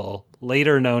Weasel,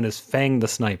 later known as Fang the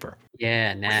Sniper.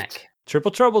 Yeah, Knack.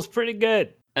 Triple Trouble's pretty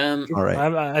good. All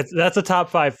right. That's a top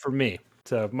 5 for me.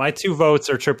 So my 2 votes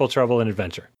are Triple Trouble and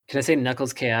Adventure. Can I say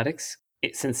Knuckles Chaotix?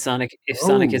 Since Sonic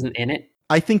isn't in it,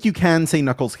 I think you can say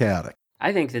Knuckles Chaotic.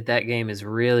 I think that game is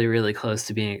really, really close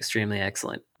to being extremely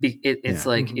excellent. It's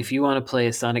like if you want to play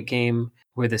a Sonic game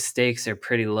where the stakes are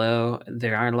pretty low,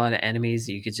 there aren't a lot of enemies,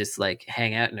 you could just like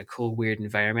hang out in a cool, weird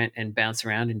environment and bounce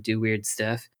around and do weird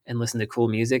stuff and listen to cool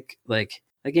music. Like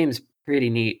that game's pretty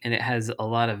neat, and it has a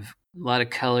lot of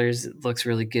colors. It looks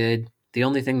really good. The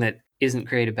only thing that isn't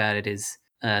great about it is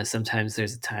sometimes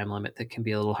there's a time limit that can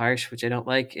be a little harsh, which I don't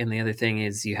like. And the other thing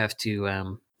is you have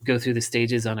to go through the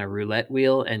stages on a roulette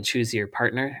wheel and choose your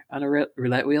partner on a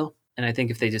roulette wheel. And I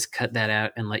think if they just cut that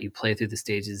out and let you play through the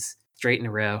stages straight in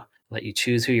a row, let you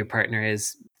choose who your partner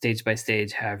is stage by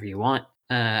stage, however you want,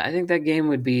 I think that game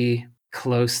would be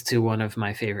close to one of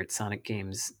my favorite Sonic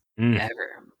games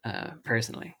ever,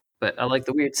 personally. But I like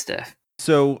the weird stuff.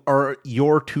 So are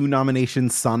your 2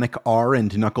 nominations Sonic R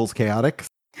and Knuckles Chaotix?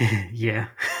 Yeah.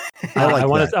 I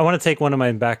want to take one of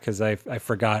mine back because I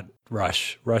forgot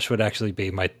Rush. Rush would actually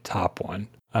be my top one.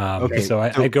 So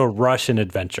I go Rush and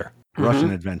Adventure.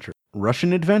 Russian Adventure.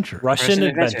 Russian Adventure. Russian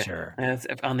Adventure. That's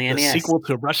on the The NES. sequel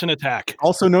to Russian Attack.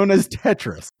 Also known as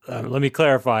Tetris. Let me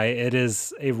clarify. It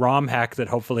is a ROM hack that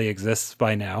hopefully exists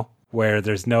by now, where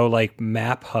there's no like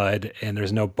map HUD and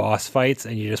there's no boss fights,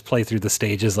 and you just play through the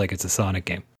stages like it's a Sonic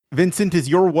game. Vincent, is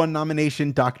your 1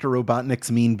 nomination Dr.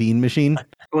 Robotnik's Mean Bean Machine?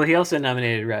 Well, he also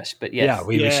nominated Rush, but yes. Yeah,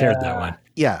 we shared that one.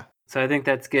 Yeah. So I think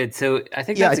that's good. So I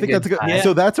think that's a good. spot.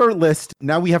 So that's our list.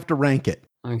 Now we have to rank it.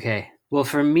 Okay. Well,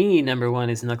 for me, number 1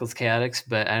 is Knuckles Chaotix,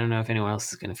 but I don't know if anyone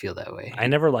else is going to feel that way. I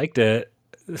never liked it.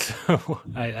 So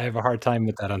I have a hard time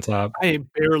with that on top. I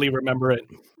barely remember it.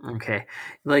 Okay.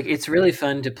 Like, it's really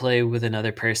fun to play with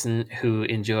another person who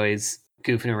enjoys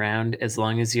goofing around, as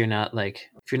long as you're not like,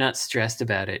 if you're not stressed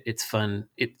about it, it's fun.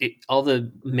 All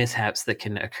the mishaps that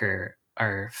can occur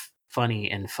are funny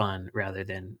and fun rather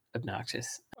than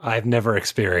obnoxious. I've never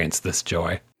experienced this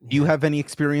joy. Do you have any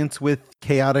experience with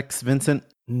chaotics, Vincent?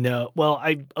 No, well,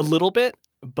 a little bit,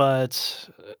 but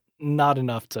not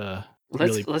enough to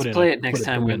really Let's put in play a- it next put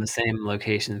time we're in opinion. the same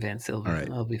location, Vance. All right.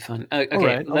 That'll be fun. Okay,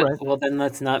 right, all right. well then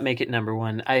let's not make it number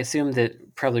one. I assume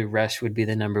that probably Rush would be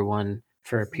the number one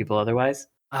for people otherwise.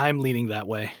 I'm leaning that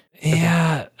way.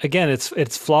 Yeah, again,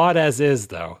 it's flawed as is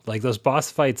though. Like those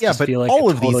boss fights Yeah, just but feel like all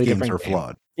a of totally these games different are game.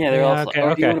 flawed. Yeah, they're Yeah, all. okay,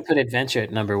 Or do you okay. want to put Adventure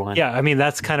at number one? Yeah, I mean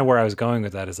that's kind of where I was going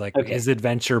with that. Is like, Okay. is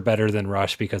Adventure better than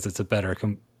Rush because it's a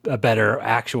better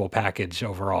actual package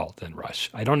overall than Rush?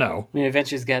 I don't know. I mean,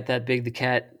 Adventure's got that Big the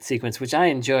Cat sequence, which I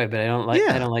enjoy, but I don't like.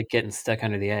 Yeah. I don't like getting stuck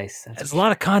under the ice. There's a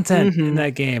lot of content in Mhm.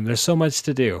 that game. There's so much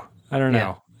to do. I don't Yeah.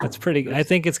 know. That's pretty. I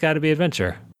think it's got to be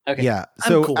Adventure. Okay. Yeah.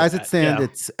 I'm So cool with as it that, stands, yeah.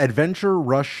 it's Adventure,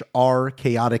 Rush, R,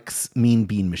 Chaotix, Mean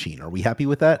Bean Machine. Are we happy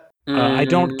with that? I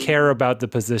don't Mm. care about the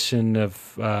position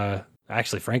of.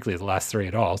 Actually, frankly, the last three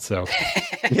at all. So.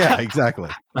 Yeah, exactly.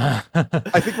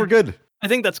 I think we're good. I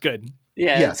think that's good.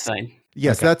 Yeah, Yes. that's fine.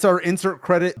 Yes, Okay. that's our insert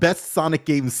credit. Best Sonic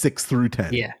games 6 through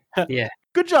 10. Yeah. Yeah.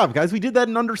 Good job, guys. We did that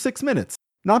in under 6 minutes.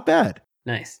 Not bad.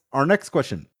 Nice. Our next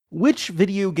question. Which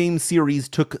video game series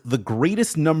took the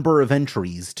greatest number of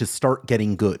entries to start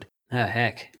getting good? Oh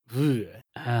heck. Ugh.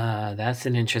 That's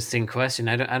an interesting question.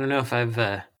 I don't know if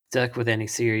I've stuck with any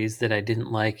series that I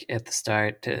didn't like at the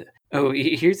start.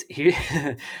 Here.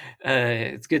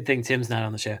 It's a good thing Tim's not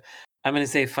on the show. I'm gonna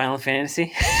say Final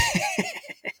Fantasy.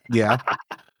 Yeah.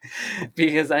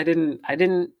 Because it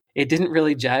didn't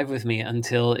really jive with me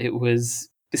until it was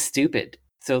stupid.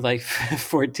 So like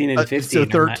 14 and 15. So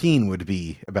are not- 13 would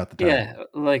be about the time. yeah,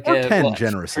 like Or 10 well,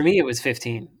 generously. For me, it was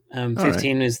 15.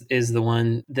 15 is the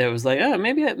one that was like, oh,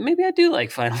 maybe I do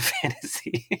like Final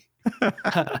Fantasy.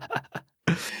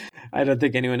 I don't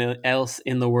think anyone else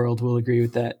in the world will agree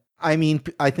with that. I mean,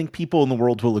 I think people in the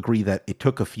world will agree that it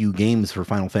took a few games for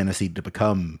Final Fantasy to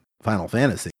become Final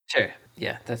Fantasy. Sure,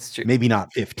 yeah, that's true. Maybe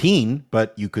not 15,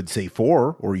 but you could say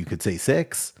 4, or you could say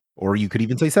 6, or you could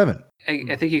even say 7.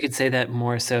 I think you could say that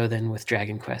more so than with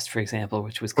Dragon Quest, for example,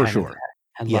 which was For kind of sure.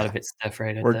 had a Yeah. lot of its stuff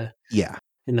right at Or yeah.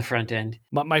 in the front end.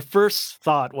 My first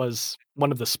thought was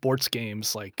one of the sports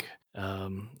games, like I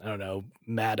don't know,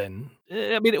 Madden.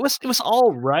 I mean, it was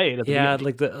all right. At the Yeah,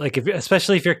 beginning.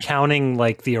 especially if you're counting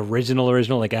like the original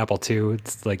like Apple II,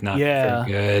 it's like not Yeah.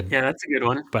 very good. Yeah, that's a good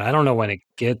one. But I don't know when it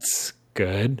gets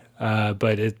good.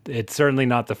 But it's certainly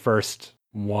not the first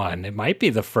one. It might be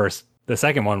the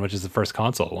second one, which is the first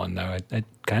console one, though. I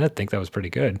kind of think that was pretty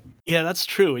good Yeah, that's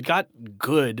true. It got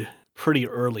good pretty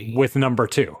early. with number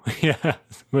 2. Yeah,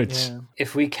 which Yeah.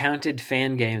 If we counted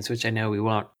fan games, which I know we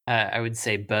won't, I would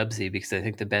say Bubsy, because I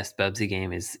think the best Bubsy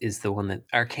game is the one that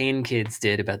Arcane Kids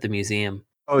did about the museum.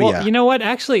 Oh, well, yeah. you know what?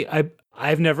 Actually,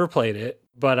 I've never played it,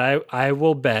 but I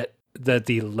will bet that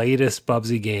the latest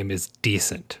Bubsy game is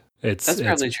decent. That's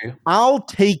probably true. I'll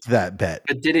take that bet.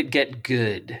 But did it get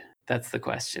good? That's the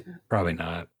question. probably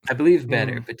not. I believe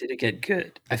better, but did it get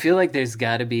good? I feel like there's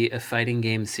got to be a fighting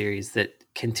game series that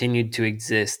continued to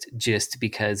exist just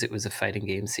because it was a fighting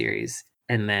game series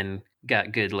and then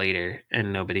got good later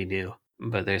and nobody knew.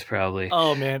 But there's probably...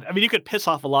 Oh man, I mean, you could piss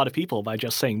off a lot of people by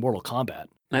just saying Mortal Kombat.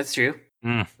 That's true.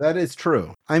 That is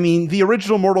true. I mean, the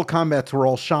original Mortal Kombats were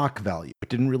all shock value. It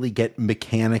didn't really get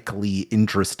mechanically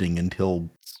interesting until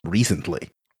recently.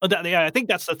 Yeah, I think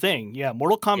that's the thing. Yeah,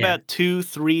 Mortal Kombat 2,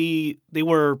 3, they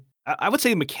were, I would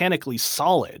say, mechanically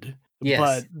solid, Yes.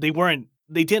 but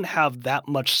they didn't have that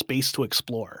much space to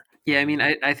explore. Yeah, I mean,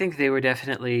 I think they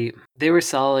were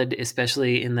solid,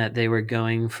 especially in that they were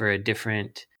going for a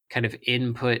different kind of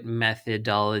input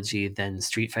methodology than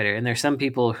Street Fighter. And there's some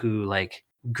people who like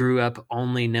grew up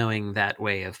only knowing that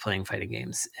way of playing fighting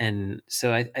games. And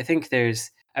so I think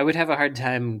I would have a hard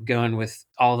time going with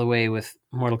all the way with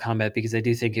Mortal Kombat because I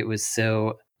do think it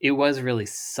was really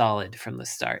solid from the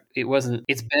start.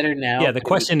 It's better now. Yeah, the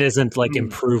question isn't like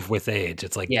improve with age.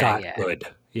 It's like got Yeah. good.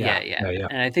 Yeah.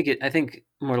 And I think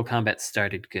Mortal Kombat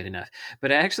started good enough.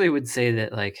 But I actually would say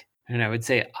that I would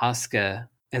say Asuka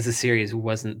as a series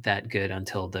wasn't that good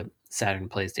until the Saturn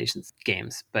PlayStation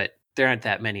games, but there aren't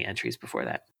that many entries before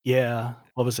that. Yeah,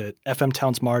 what was it? FM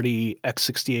Towns Marty,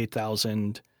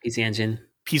 X68000, PC Engine.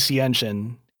 PC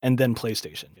Engine, and then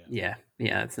PlayStation. Yeah,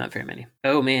 it's not very many.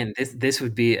 Oh man, this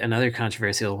would be another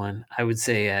controversial one. I would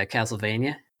say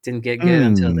Castlevania didn't get good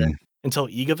until the Until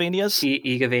Igavanias?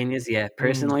 Igavanias, yeah.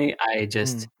 Personally, I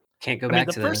just can't go back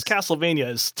the to first those. Castlevania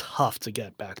is tough to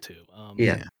get back to.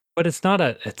 Yeah. But it's not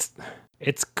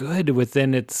it's good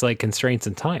within its like constraints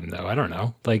and time though. I don't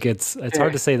know. Like it's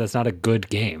hard to say that's not a good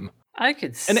game. I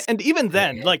could And even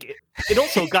then, like it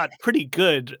also got pretty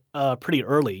good pretty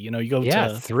early. You go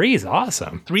to 3 is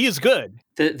awesome. 3 is good.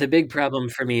 The big problem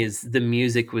for me is the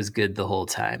music was good the whole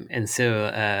time, and so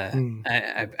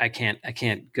I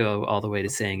can't go all the way to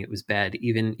saying it was bad.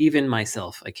 Even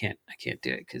myself, I can't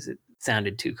do it because it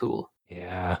sounded too cool.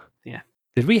 Yeah. Yeah.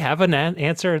 Did we have an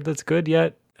answer that's good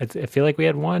yet? I feel like we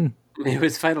had one. It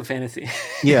was Final Fantasy.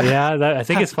 Yeah. I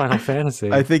think it's Final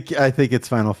Fantasy. I think it's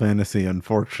Final Fantasy.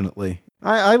 Unfortunately,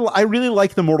 I really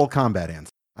like the Mortal Kombat answer.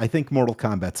 I think Mortal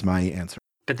Kombat's my answer.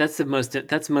 But that's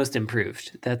most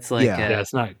improved. That's like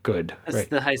it's not good. That's right.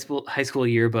 the high school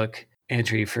yearbook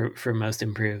entry for most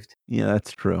improved. Yeah,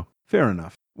 that's true. Fair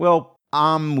enough. Well,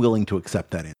 I'm willing to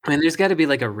accept that answer. I mean, there's got to be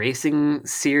like a racing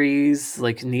series,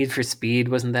 like Need for Speed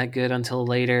wasn't that good until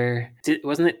later.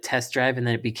 Wasn't it Test Drive and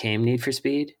then it became Need for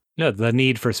Speed? No, the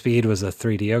Need for Speed was a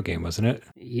 3DO game, wasn't it?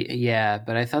 Yeah,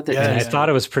 but I thought that. Yeah, I thought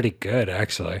it was pretty good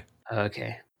actually.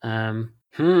 Okay. I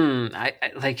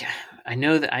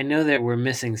know that we're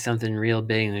missing something real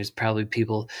big, and there's probably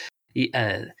people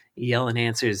yelling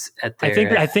answers at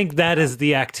their. I think that is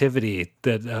the activity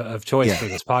that of choice for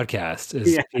this podcast.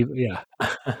 Is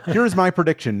Here's my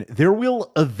prediction: there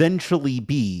will eventually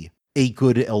be a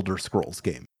good Elder Scrolls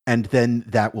game, and then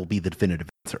that will be the definitive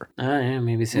answer. Yeah,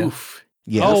 maybe so. Oof.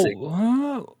 Yeah.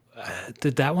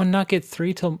 Did that one not get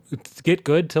get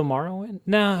good till Morrowind?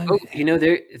 No. Oh,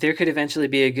 there could eventually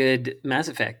be a good Mass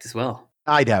Effect as well.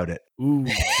 I doubt it. Ooh.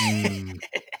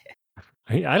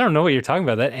 I don't know what you're talking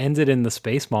about. That ended in the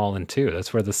Space Mall in 2.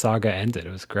 That's where the saga ended.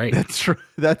 It was great. That's true.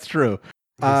 That's true.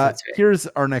 That's right. Here's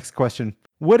our next question.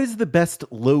 What is the best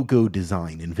logo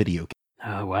design in video games?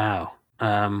 Oh, wow.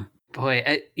 Boy,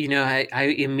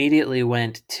 I immediately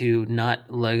went to not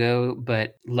logo,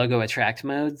 but logo attract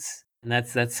modes. And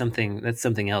that's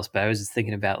something else. But I was just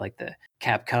thinking about like the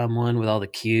Capcom one with all the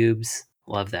cubes.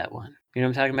 Love that one. You know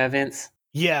what I'm talking about, Vince?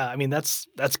 Yeah, I mean that's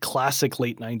classic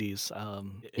late 90s.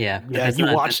 Yeah,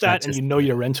 you watch that and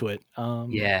you're into it.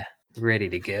 Yeah, ready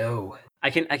to go. I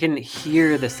can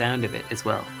hear the sound of it as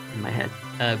well in my head.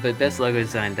 But best logo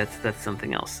design, that's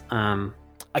something else.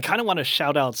 I kind of want to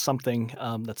shout out something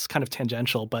that's kind of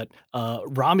tangential, but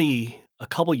Rami a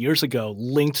couple years ago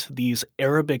linked these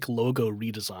Arabic logo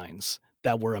redesigns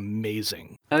that were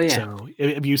amazing. Oh yeah. So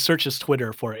if you search his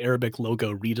Twitter for Arabic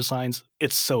logo redesigns,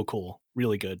 it's so cool.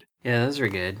 Really good. Yeah, those are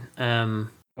good. I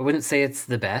wouldn't say it's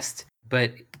the best,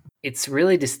 but it's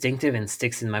really distinctive and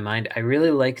sticks in my mind. I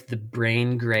really like the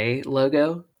Brain Gray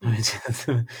logo.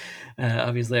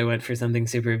 Obviously, I went for something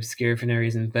super obscure for no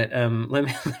reason, but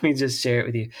let me just share it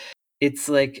with you. It's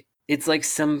like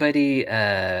somebody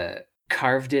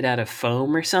carved it out of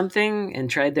foam or something and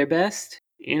tried their best.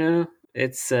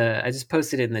 It's I just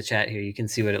posted it in the chat here. You can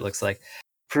see what it looks like.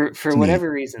 For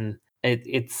whatever reason,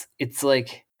 it's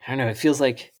like, I don't know. It feels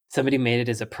like somebody made it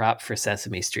as a prop for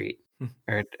Sesame Street,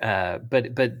 or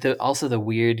but also the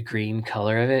weird green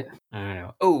color of it. I don't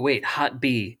know. Oh wait, Hot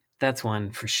B. That's one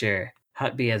for sure.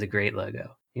 Hot B has a great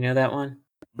logo. You know that one?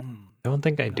 I don't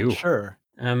think I do. Sure.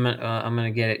 I'm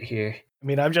gonna get it here. I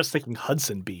mean, I'm just thinking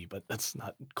Hudson B, but that's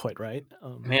not quite right.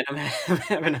 Man, I'm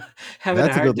having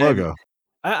That's a good logo.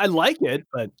 I like it,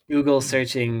 but Google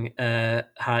searching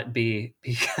Hot B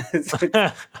because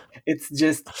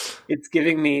it's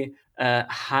giving me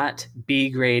hot B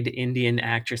grade Indian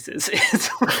actresses.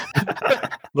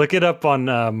 Look it up on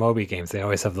Moby Games. They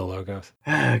always have the logos.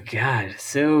 Oh God,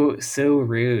 so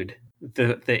rude.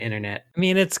 The internet. I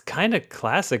mean, it's kind of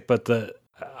classic, but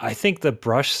I think the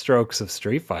brush strokes of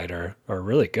Street Fighter are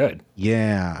really good.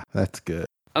 Yeah, that's good.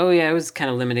 Oh yeah, I was kind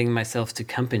of limiting myself to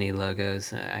company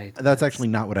logos. That's actually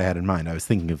not what I had in mind. I was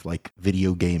thinking of like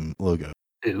video game logo.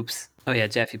 Oops. Oh yeah,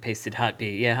 Jeff, you pasted Hot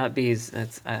B. Yeah, Hot B is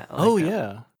that's. I like that.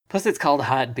 Yeah. Plus, it's called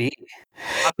Hot B.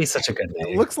 Hot B's such a good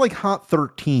name. It looks like Hot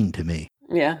 13 to me.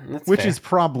 Yeah, that's which fair. is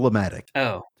problematic.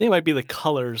 Oh, they might be the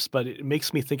colors, but it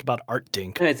makes me think about Art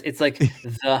Dink. No, it's like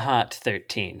the Hot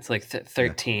 13. It's like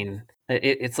 13. Yeah.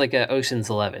 It's like a Ocean's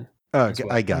 11. Oh,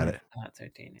 I got it. Hot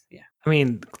 13. Yeah. I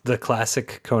mean, the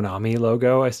classic Konami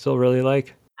logo I still really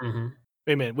like. Mm-hmm.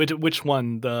 Wait a minute, which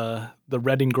one? The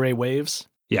red and gray waves?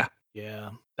 Yeah.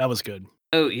 Yeah, that was good.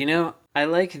 Oh, I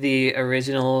like the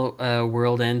original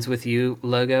World Ends With You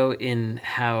logo in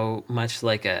how much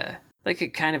like a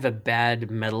kind of a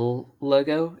bad metal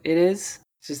logo it is.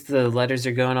 It's just the letters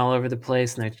are going all over the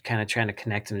place and they're kind of trying to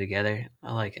connect them together.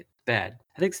 I like it. Bad.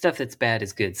 I think stuff that's bad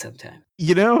is good sometimes.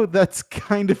 That's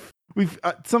kind of We've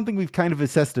something we've kind of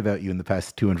assessed about you in the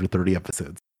past 230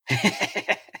 episodes.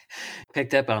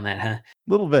 Picked up on that, huh? A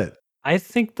little bit. I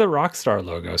think the Rockstar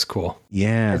logo is cool.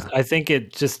 Yeah. I think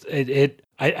it just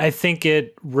I think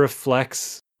it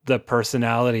reflects the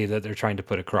personality that they're trying to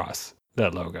put across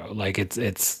that logo. Like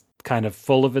it's kind of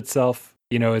full of itself.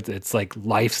 You know, it's like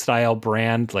lifestyle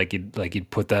brand. Like you'd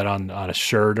put that on a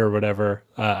shirt or whatever.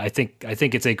 I think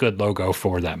it's a good logo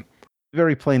for them.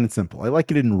 Very plain and simple. I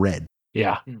like it in red.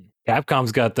 Yeah,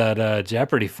 Capcom's got that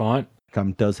Jeopardy font.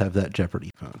 Capcom does have that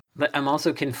Jeopardy font. But I'm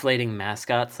also conflating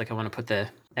mascots. Like I want to put the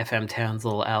FM Towns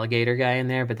little alligator guy in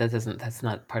there, but that's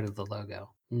not part of the logo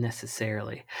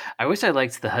necessarily. I wish I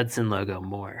liked the Hudson logo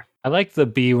more. I like the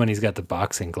bee when he's got the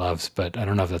boxing gloves, but I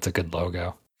don't know if that's a good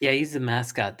logo. Yeah, he's the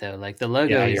mascot though. Like the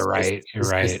logo. Yeah, is you're right. You're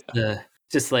right.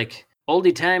 Just like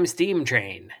oldie time steam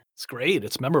train. It's great.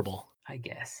 It's memorable. I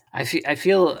guess. I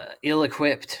feel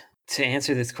ill-equipped to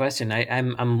answer this question.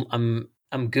 I'm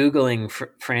Googling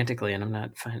frantically, and I'm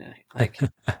not finding it. Like,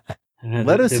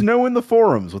 let us know in the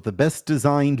forums what the best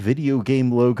designed video game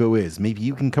logo is. Maybe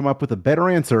you can come up with a better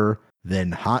answer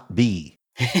than Hot Bee.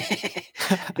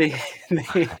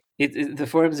 The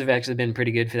forums have actually been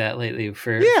pretty good for that lately.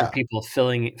 For people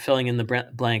filling in the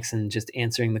blanks and just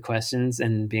answering the questions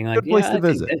and being like, good place to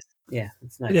visit. Yeah,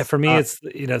 it's nice. Yeah, for me,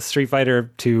 it's Street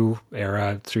Fighter 2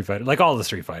 era Street Fighter, like all the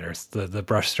Street Fighters. The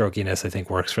brush strokiness I think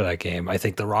works for that game. I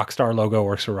think the Rockstar logo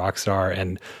works for Rockstar,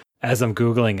 and as I'm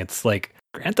googling, it's like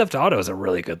Grand Theft Auto is a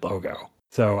really good logo.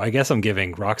 So I guess I'm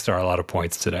giving Rockstar a lot of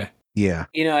points today. Yeah.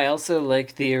 You know, I also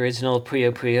like the original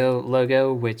Puyo Puyo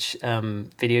logo, which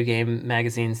video game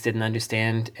magazines didn't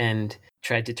understand and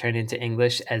tried to turn into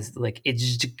English as like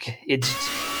it's.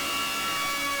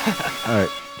 All right.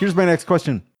 Here's my next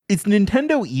question. Is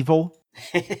Nintendo evil?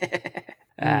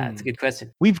 That's a good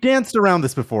question. We've danced around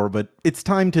this before, but it's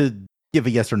time to give a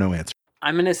yes or no answer.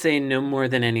 I'm going to say no more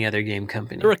than any other game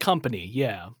company. They're a company,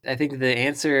 yeah. I think the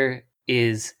answer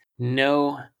is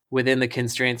no. Within the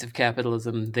constraints of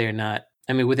capitalism, they're not.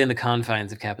 I mean, within the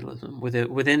confines of capitalism,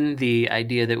 within the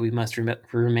idea that we must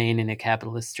remain in a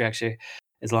capitalist structure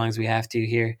as long as we have to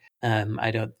here.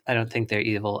 I don't think they're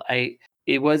evil.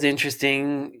 It was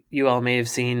interesting. You all may have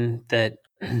seen that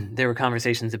there were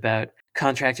conversations about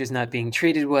contractors not being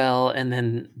treated well, and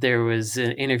then there was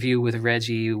an interview with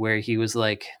Reggie where he was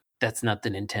like, "That's not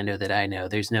the Nintendo that I know.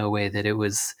 There's no way that it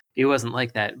wasn't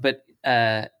like that." But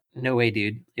no way,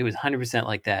 dude. It was 100%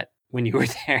 like that when you were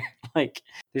there. Like,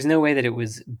 there's no way that it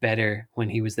was better when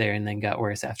he was there and then got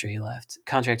worse after he left.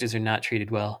 Contractors are not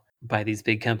treated well by these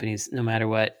big companies, no matter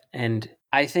what. And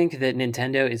I think that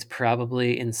Nintendo is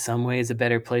probably in some ways a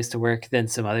better place to work than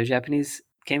some other Japanese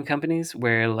game companies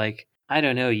where, like, I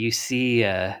don't know, you see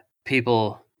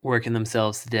people working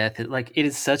themselves to death. It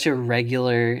is such a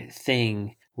regular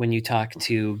thing when you talk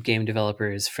to game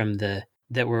developers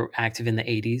that were active in the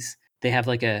 80s. They have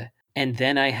and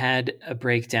then I had a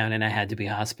breakdown and I had to be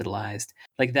hospitalized.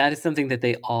 Like, that is something that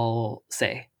they all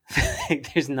say.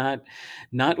 There's not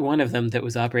one of them that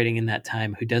was operating in that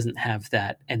time who doesn't have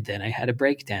that. And then I had a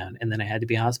breakdown and then I had to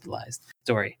be hospitalized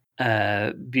story.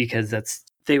 Because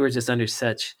they were just under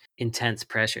such intense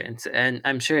pressure. And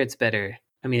I'm sure it's better.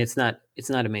 I mean, it's not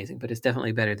amazing, but it's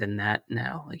definitely better than that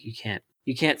now. Like,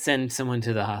 you can't send someone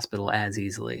to the hospital as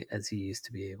easily as you used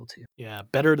to be able to. Yeah,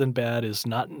 better than bad is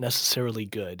not necessarily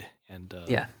good. And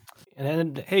yeah.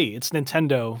 And hey, it's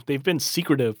Nintendo. They've been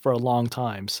secretive for a long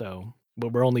time,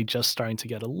 but we're only just starting to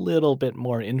get a little bit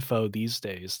more info these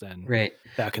days than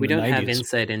back in the 90s. We don't have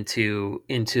insight into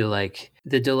like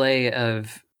the delay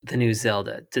of the new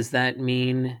Zelda. Does that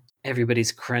mean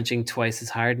everybody's crunching twice as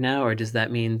hard now, or does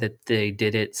that mean that they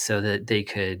did it so that they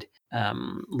could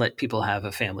let people have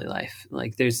a family life?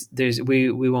 Like,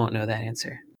 we won't know that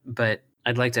answer, but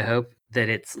I'd like to hope that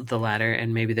it's the latter,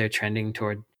 and maybe they're trending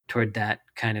toward that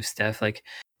kind of stuff. Like,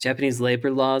 Japanese labor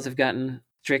laws have gotten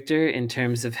stricter in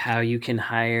terms of how you can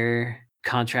hire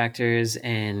contractors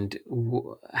and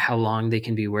how long they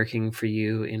can be working for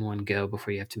you in one go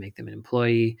before you have to make them an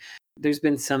employee. There's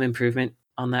been some improvement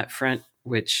on that front,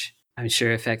 which I'm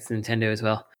sure affects Nintendo as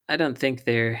well. I don't think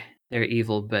they're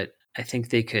evil, but I think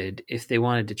they could, if they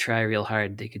wanted to try real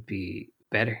hard, they could be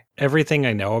better. Everything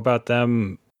I know about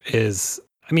them is,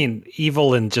 I mean,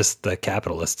 evil in just the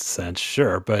capitalist sense,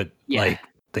 sure, but like,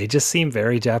 they just seem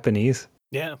very Japanese.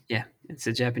 Yeah. Yeah, it's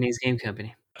a Japanese game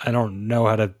company. I don't know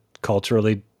how to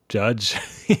culturally judge,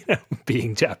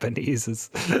 being Japanese is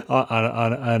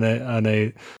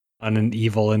on an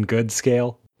evil and good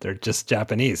scale. They're just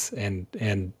Japanese, and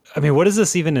I mean, what is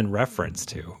this even in reference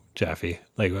to, Jaffe?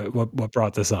 Like, what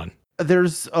brought this on?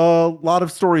 There's a lot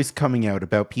of stories coming out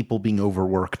about people being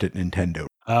overworked at Nintendo.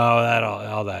 Oh, that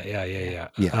all that. Yeah.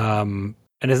 Yeah.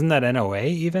 And isn't that NOA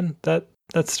even that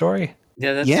story?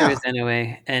 Yeah, that Yeah. story is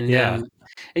NOA. And, Yeah.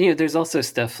 and there's also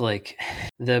stuff like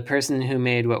the person who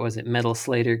made, what was it, Metal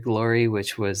Slater Glory,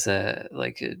 which was it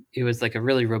was like a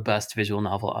really robust visual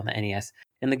novel on the NES.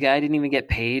 And the guy didn't even get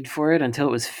paid for it until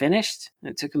it was finished.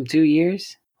 It took him 2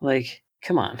 years. Like,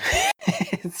 come on.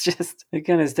 It's just, that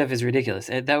kind of stuff is ridiculous.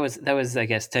 And that was I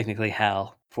guess technically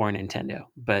HAL for Nintendo,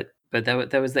 but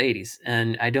that was the 80s.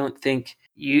 And I don't think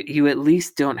you at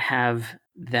least don't have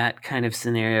that kind of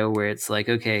scenario where it's like,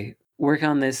 okay, work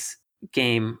on this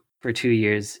game for 2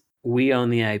 years. We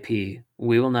own the IP.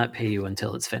 We will not pay you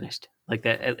until it's finished. Like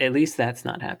that. At least that's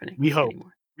not happening. We hope.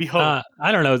 anymore. We hope.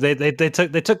 I don't know. They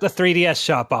took the 3DS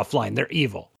shop offline. They're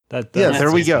evil. Yeah, that's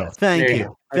there we just go. it. Thank There you you.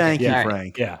 go. Thank Okay. you, All right.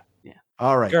 Frank. Yeah.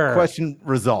 All right. Sure. Question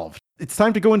resolved. It's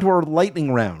time to go into our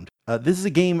lightning round. This is a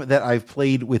game that I've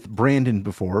played with Brandon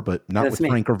before, but not That's with me.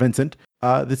 Frank or Vincent.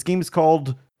 This game is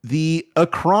called the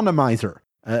Acronomizer.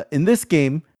 In this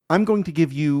game, I'm going to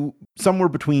give you somewhere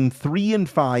between 3 and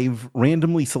 5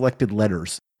 randomly selected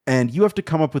letters, and you have to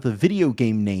come up with a video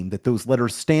game name that those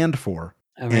letters stand for,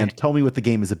 All right. and tell me what the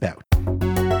game is about.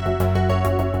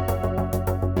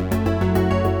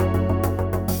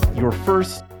 Your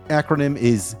first acronym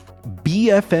is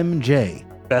BFMJ.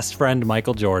 Best friend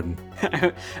Michael Jordan.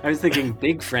 I was thinking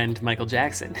big friend Michael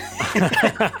Jackson.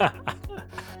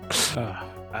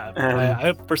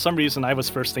 For some reason, I was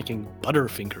first thinking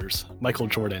Butterfingers, Michael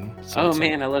Jordan. So Oh it's like-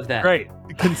 man, I love that. Great.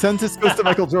 Consensus goes to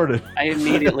Michael Jordan. I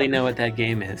immediately know what that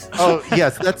game is. Oh,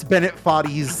 yes, that's Bennett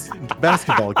Foddy's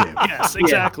basketball game. Yes,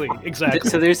 exactly.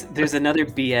 So there's another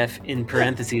BF in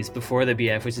parentheses before the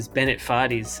BF, which is Bennett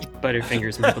Foddy's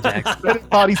Butterfingers Michael Jackson. Bennett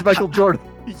Foddy's Michael Jordan.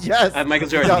 Yes. Michael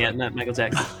Jordan, Yeah. yeah, not Michael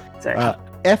Jackson. Sorry.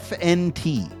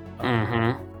 FNT.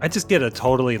 Mm-hmm. I just get a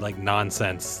totally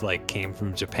nonsense came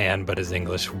from Japan but is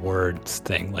English words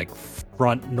thing like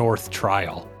front north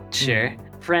trial. Sure.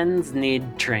 Friends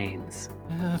need trains.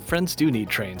 Friends do need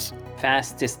trains.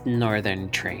 Fastest northern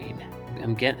train.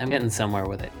 I'm getting somewhere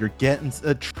with it. You're getting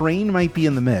a train might be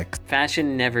in the mix.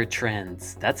 Fashion never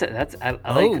trends. I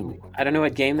Oh. like. I don't know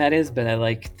what game that is, but I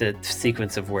like the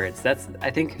sequence of words.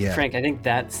 Yeah. Frank. I think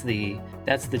that's the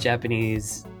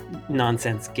Japanese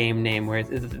nonsense game name where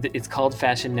it's called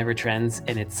Fashion Never Trends,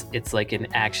 and it's like an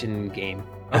action game.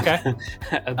 Okay.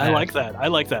 I like that. I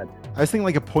was thinking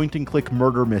like a point and click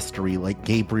murder mystery like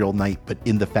Gabriel Knight, but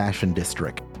in the fashion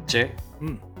district. Sure.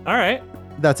 All right.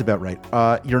 That's about right.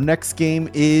 Your next game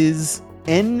is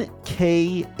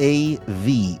NKAV.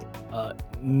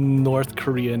 North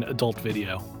Korean adult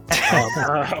video.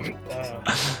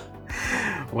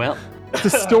 Well, It's a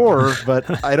store,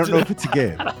 but I don't know if it's a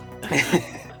game.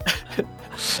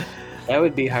 that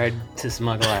would be hard to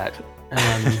smuggle out.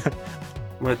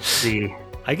 Let's see.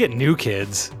 I get new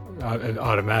kids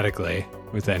automatically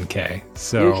with NK.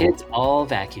 So New kids all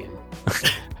vacuum.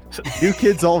 New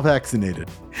kids all vaccinated.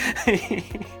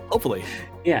 Hopefully.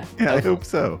 Yeah. Yeah, I hope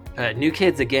so. New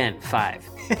kids again, 5.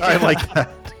 I like that.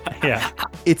 yeah.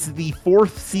 It's the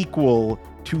 4th sequel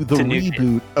to the To New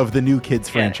reboot of the New Kids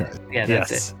Yeah. franchise. Yeah,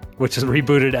 that's Yes. it. Which is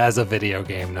rebooted as a video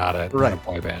game, not a Right.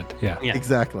 boy band. Yeah. Yeah.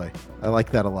 Exactly. I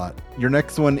like that a lot. Your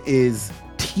next one is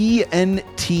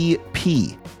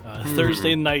TNTP.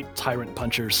 Thursday night tyrant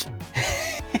punchers.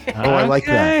 Oh, I like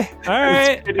that. Okay. All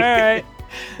right. pretty All right.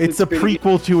 It's a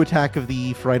prequel to Attack of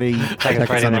the Friday Attack of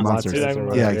Friday Sunday Night Monsters.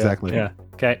 Monsters. Yeah, exactly. Yeah.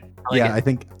 Okay. I like Yeah, it. I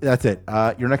think that's it.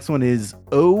 Your next one is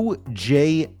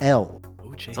OJL.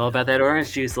 It's all about that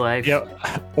orange juice life. Yep.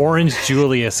 Orange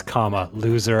Julius,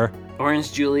 loser.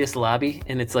 Orange Julius Lobby,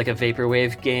 and it's like a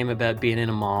vaporwave game about being in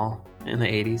a mall in the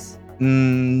 80s.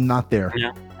 Not there.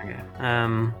 No. Okay.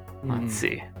 Let's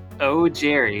see. Oh,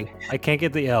 Jerry. I can't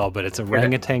get the L, but it's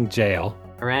orangutan jail.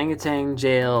 Orangutan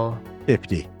jail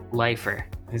 50. lifer.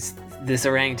 This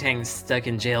orangutan's stuck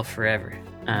in jail forever.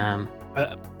 I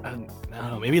don't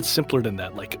know, maybe it's simpler than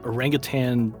that, like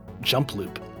orangutan jump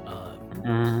loop.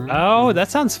 Oh,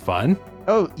 that sounds fun.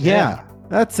 Oh, yeah.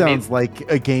 That sounds like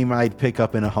a game I'd pick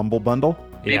up in a Humble Bundle.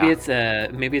 Maybe it's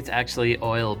actually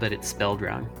oil, but it's spelled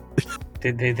wrong.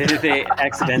 They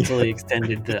accidentally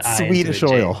extended the I. Swedish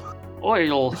into a J. oil.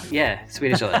 Oil, yeah,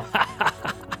 Swedish oil.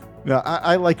 No,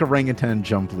 I like orangutan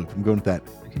jump loop. I'm going with that.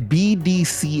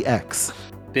 BDCX.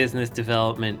 Business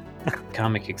development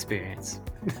comic experience.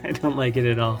 I don't like it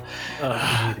at all.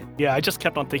 Yeah, I just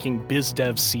kept on thinking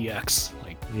BizDev CX,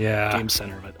 like Yeah. Game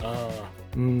Center, but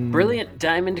Brilliant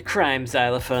diamond crime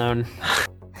xylophone. I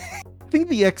think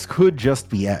the X could just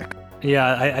be X.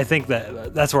 Yeah, I think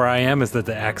that's where I am, is that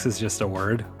the X is just a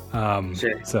word.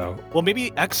 Sure. So Well,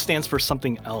 maybe X stands for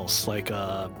something else,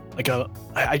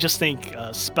 I just think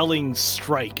spelling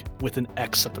strike with an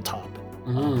X at the top.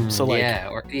 So or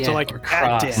at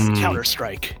cross. Dan, Counter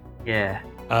Strike. Yeah.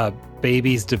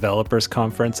 Babies Developers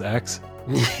Conference X.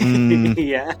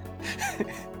 Yeah.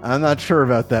 I'm not sure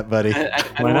about that, buddy. I Why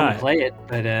don't want not? to play it,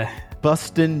 but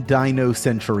Bustin' Dino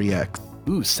Century X.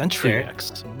 Ooh, Century Sure.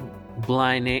 X.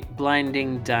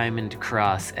 Blinding Diamond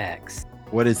Cross X.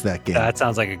 What is that game? That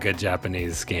sounds like a good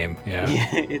Japanese game. Yeah.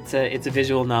 Yeah, it's a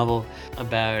visual novel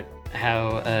about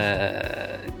how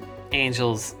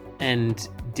angels and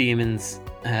demons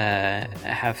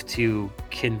have to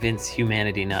convince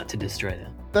humanity not to destroy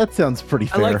them. That sounds pretty I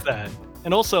fair. like that.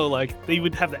 And also, they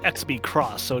would have the X be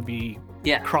cross, so it'd be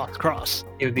cross.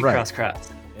 It would be Right.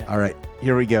 cross. All right,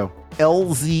 here we go.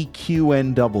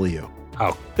 LZQNW.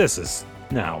 Oh, this is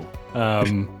no.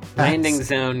 Landing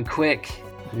zone quick.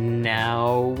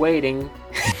 Now waiting.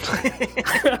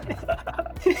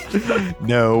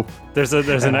 No. There's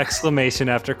an exclamation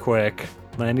after quick.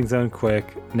 Landing zone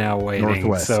quick. Now waiting.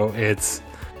 Northwest. So it's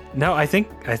no. I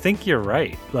think you're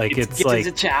right. Like it's like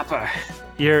a chopper.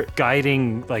 you're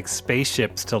guiding like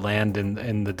spaceships to land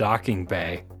in the docking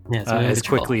bay Yeah, it's as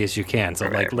quickly as you can. So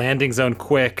like landing zone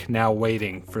quick. Now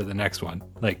waiting for the next one.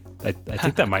 Like I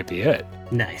think that might be it.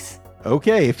 Nice.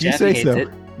 Okay, if you Jeffy say hates so. it.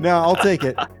 No, I'll take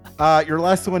it. Your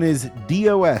last one is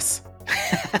DOS.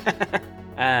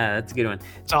 That's a good one.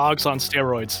 Dogs on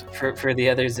steroids. For the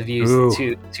others of you Ooh.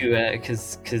 to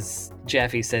because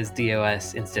Jeffy says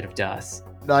DOS instead of DOS.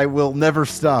 I will never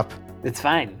stop. It's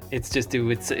fine. It's just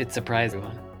it's surprise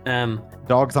one.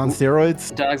 Dogs on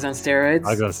steroids? Dogs on steroids.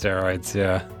 I'll go steroids.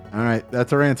 Yeah. All right,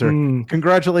 that's our answer. Mm.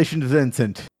 Congratulations,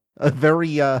 Vincent. A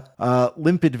very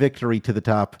limpid victory to the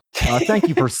top. Thank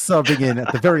you for subbing in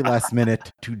at the very last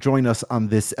minute to join us on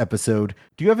this episode.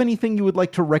 Do you have anything you would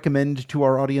like to recommend to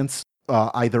our audience,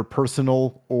 either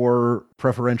personal or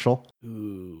preferential?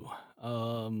 Ooh.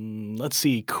 Let's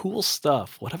see. Cool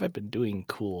stuff. What have I been doing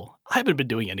cool? I haven't been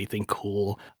doing anything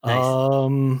cool.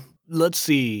 Nice. Let's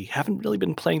see. Haven't really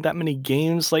been playing that many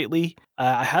games lately.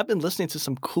 I have been listening to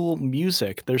some cool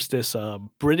music. There's this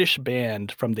British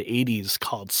band from the 80s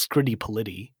called Scritti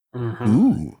Politti. Mhm.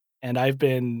 Ooh. And I've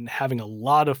been having a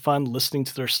lot of fun listening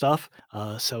to their stuff.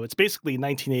 So it's basically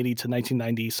 1980 to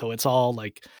 1990. So it's all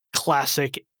like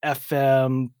classic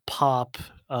FM pop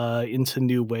into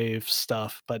new wave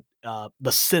stuff. But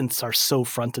the synths are so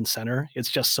front and center. It's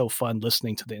just so fun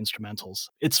listening to the instrumentals.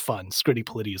 It's fun. Scritti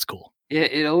Politti is cool. Yeah,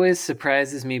 it always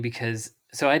surprises me because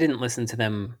I didn't listen to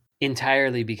them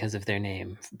entirely because of their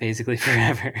name, basically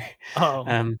forever. Oh.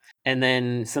 And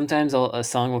then sometimes a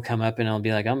song will come up and I'll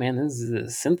be like, oh man, this is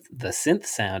the synth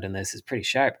sound and this is pretty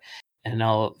sharp. And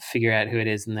I'll figure out who it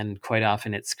is, and then quite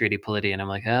often it's Scritti Politti, and I'm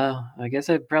like, oh, I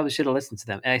guess I probably should have listened to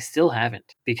them. And I still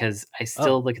haven't, because I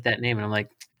still look at that name and I'm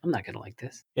like, I'm not gonna like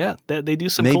this. Yeah, they do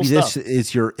some Maybe cool this stuff.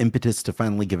 is your impetus to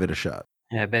finally give it a shot.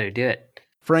 Yeah, I better do it.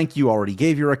 Frank, you already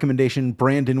gave your recommendation.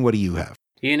 Brandon, what do you have?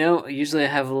 You know, usually I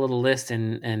have a little list,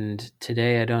 and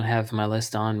today I don't have my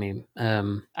list on me.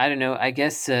 I don't know. I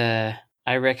guess I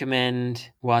recommend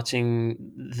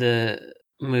watching the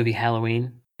movie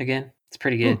Halloween again. It's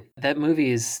pretty good. That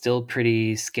movie is still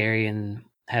pretty scary and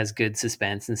has good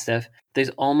suspense and stuff. There's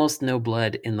almost no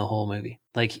blood in the whole movie.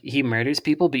 Like, he murders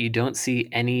people, but you don't see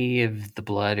any of the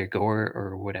blood or gore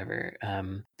or whatever.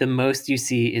 The most you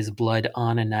see is blood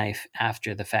on a knife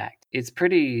after the fact. It's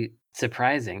pretty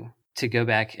surprising to go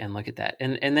back and look at that.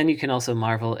 And then you can also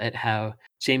marvel at how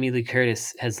Jamie Lee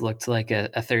Curtis has looked like a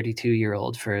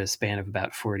 32-year-old for a span of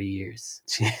about 40 years.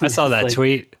 I saw that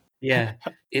tweet. Yeah,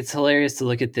 it's hilarious to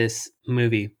look at this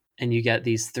movie, and you got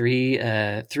these three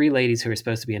ladies who are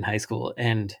supposed to be in high school,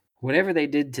 and whatever they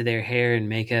did to their hair and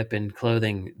makeup and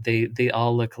clothing, they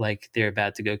all look like they're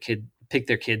about to go pick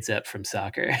their kids up from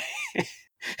soccer.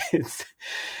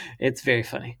 It's very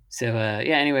funny. So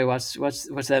yeah. Anyway, watch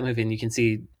that movie, and you can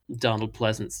see Donald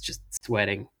Pleasance just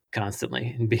sweating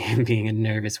constantly and being a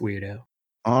nervous weirdo.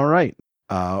 All right.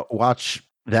 Watch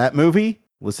that movie.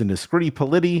 Listen to Scritti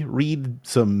Politti, read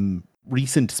some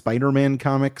recent Spider-Man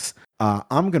comics.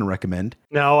 I'm going to recommend.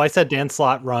 No, I said Dan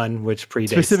Slott Run, which predates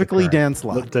Specifically the Dan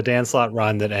Slott. The Dan Slott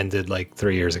Run that ended like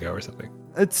 3 years ago or something.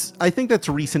 I think that's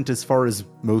recent as far as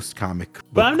most comic.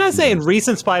 But I'm not books. saying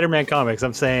recent Spider-Man comics.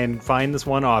 I'm saying find this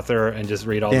one author and just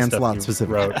read all Dan the Slott stuff specific.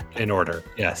 you wrote in order.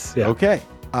 Yes. Yeah. Okay.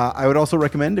 I would also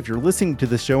recommend, if you're listening to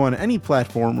this show on any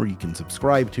platform where you can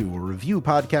subscribe to or review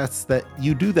podcasts, that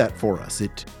you do that for us.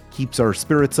 It keeps our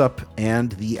spirits up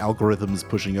and the algorithms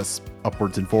pushing us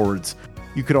upwards and forwards.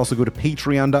 You could also go to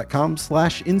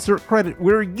patreon.com/insertcredit,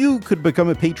 where you could become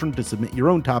a patron to submit your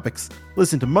own topics,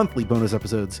 listen to monthly bonus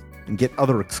episodes, and get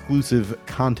other exclusive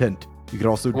content. You could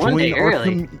also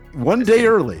join one day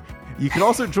early. You can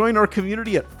also join our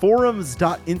community at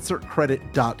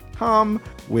forums.insertcredit.com,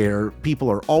 where people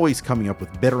are always coming up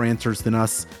with better answers than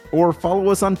us, or follow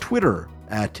us on Twitter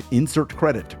at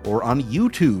insertcredit or on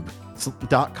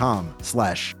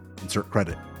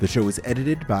youtube.com/insertcredit. The show is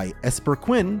edited by Esper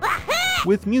Quinn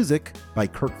with music by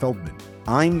Kurt Feldman.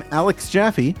 I'm Alex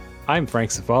Jaffe. I'm Frank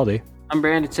Cifaldi. I'm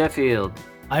Brandon Sheffield.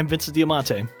 I'm Vincent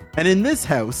Diamante. And in this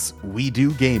house, we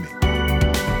do gaming.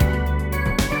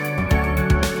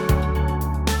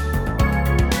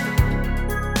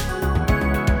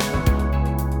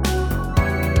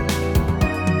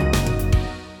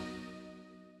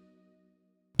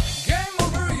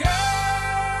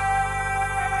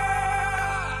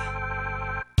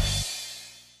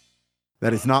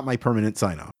 That is not my permanent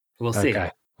sign-off. We'll see. Okay.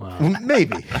 Wow.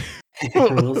 Maybe.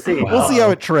 We'll see. We'll see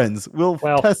how it trends. We'll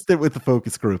test it with the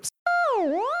focus groups.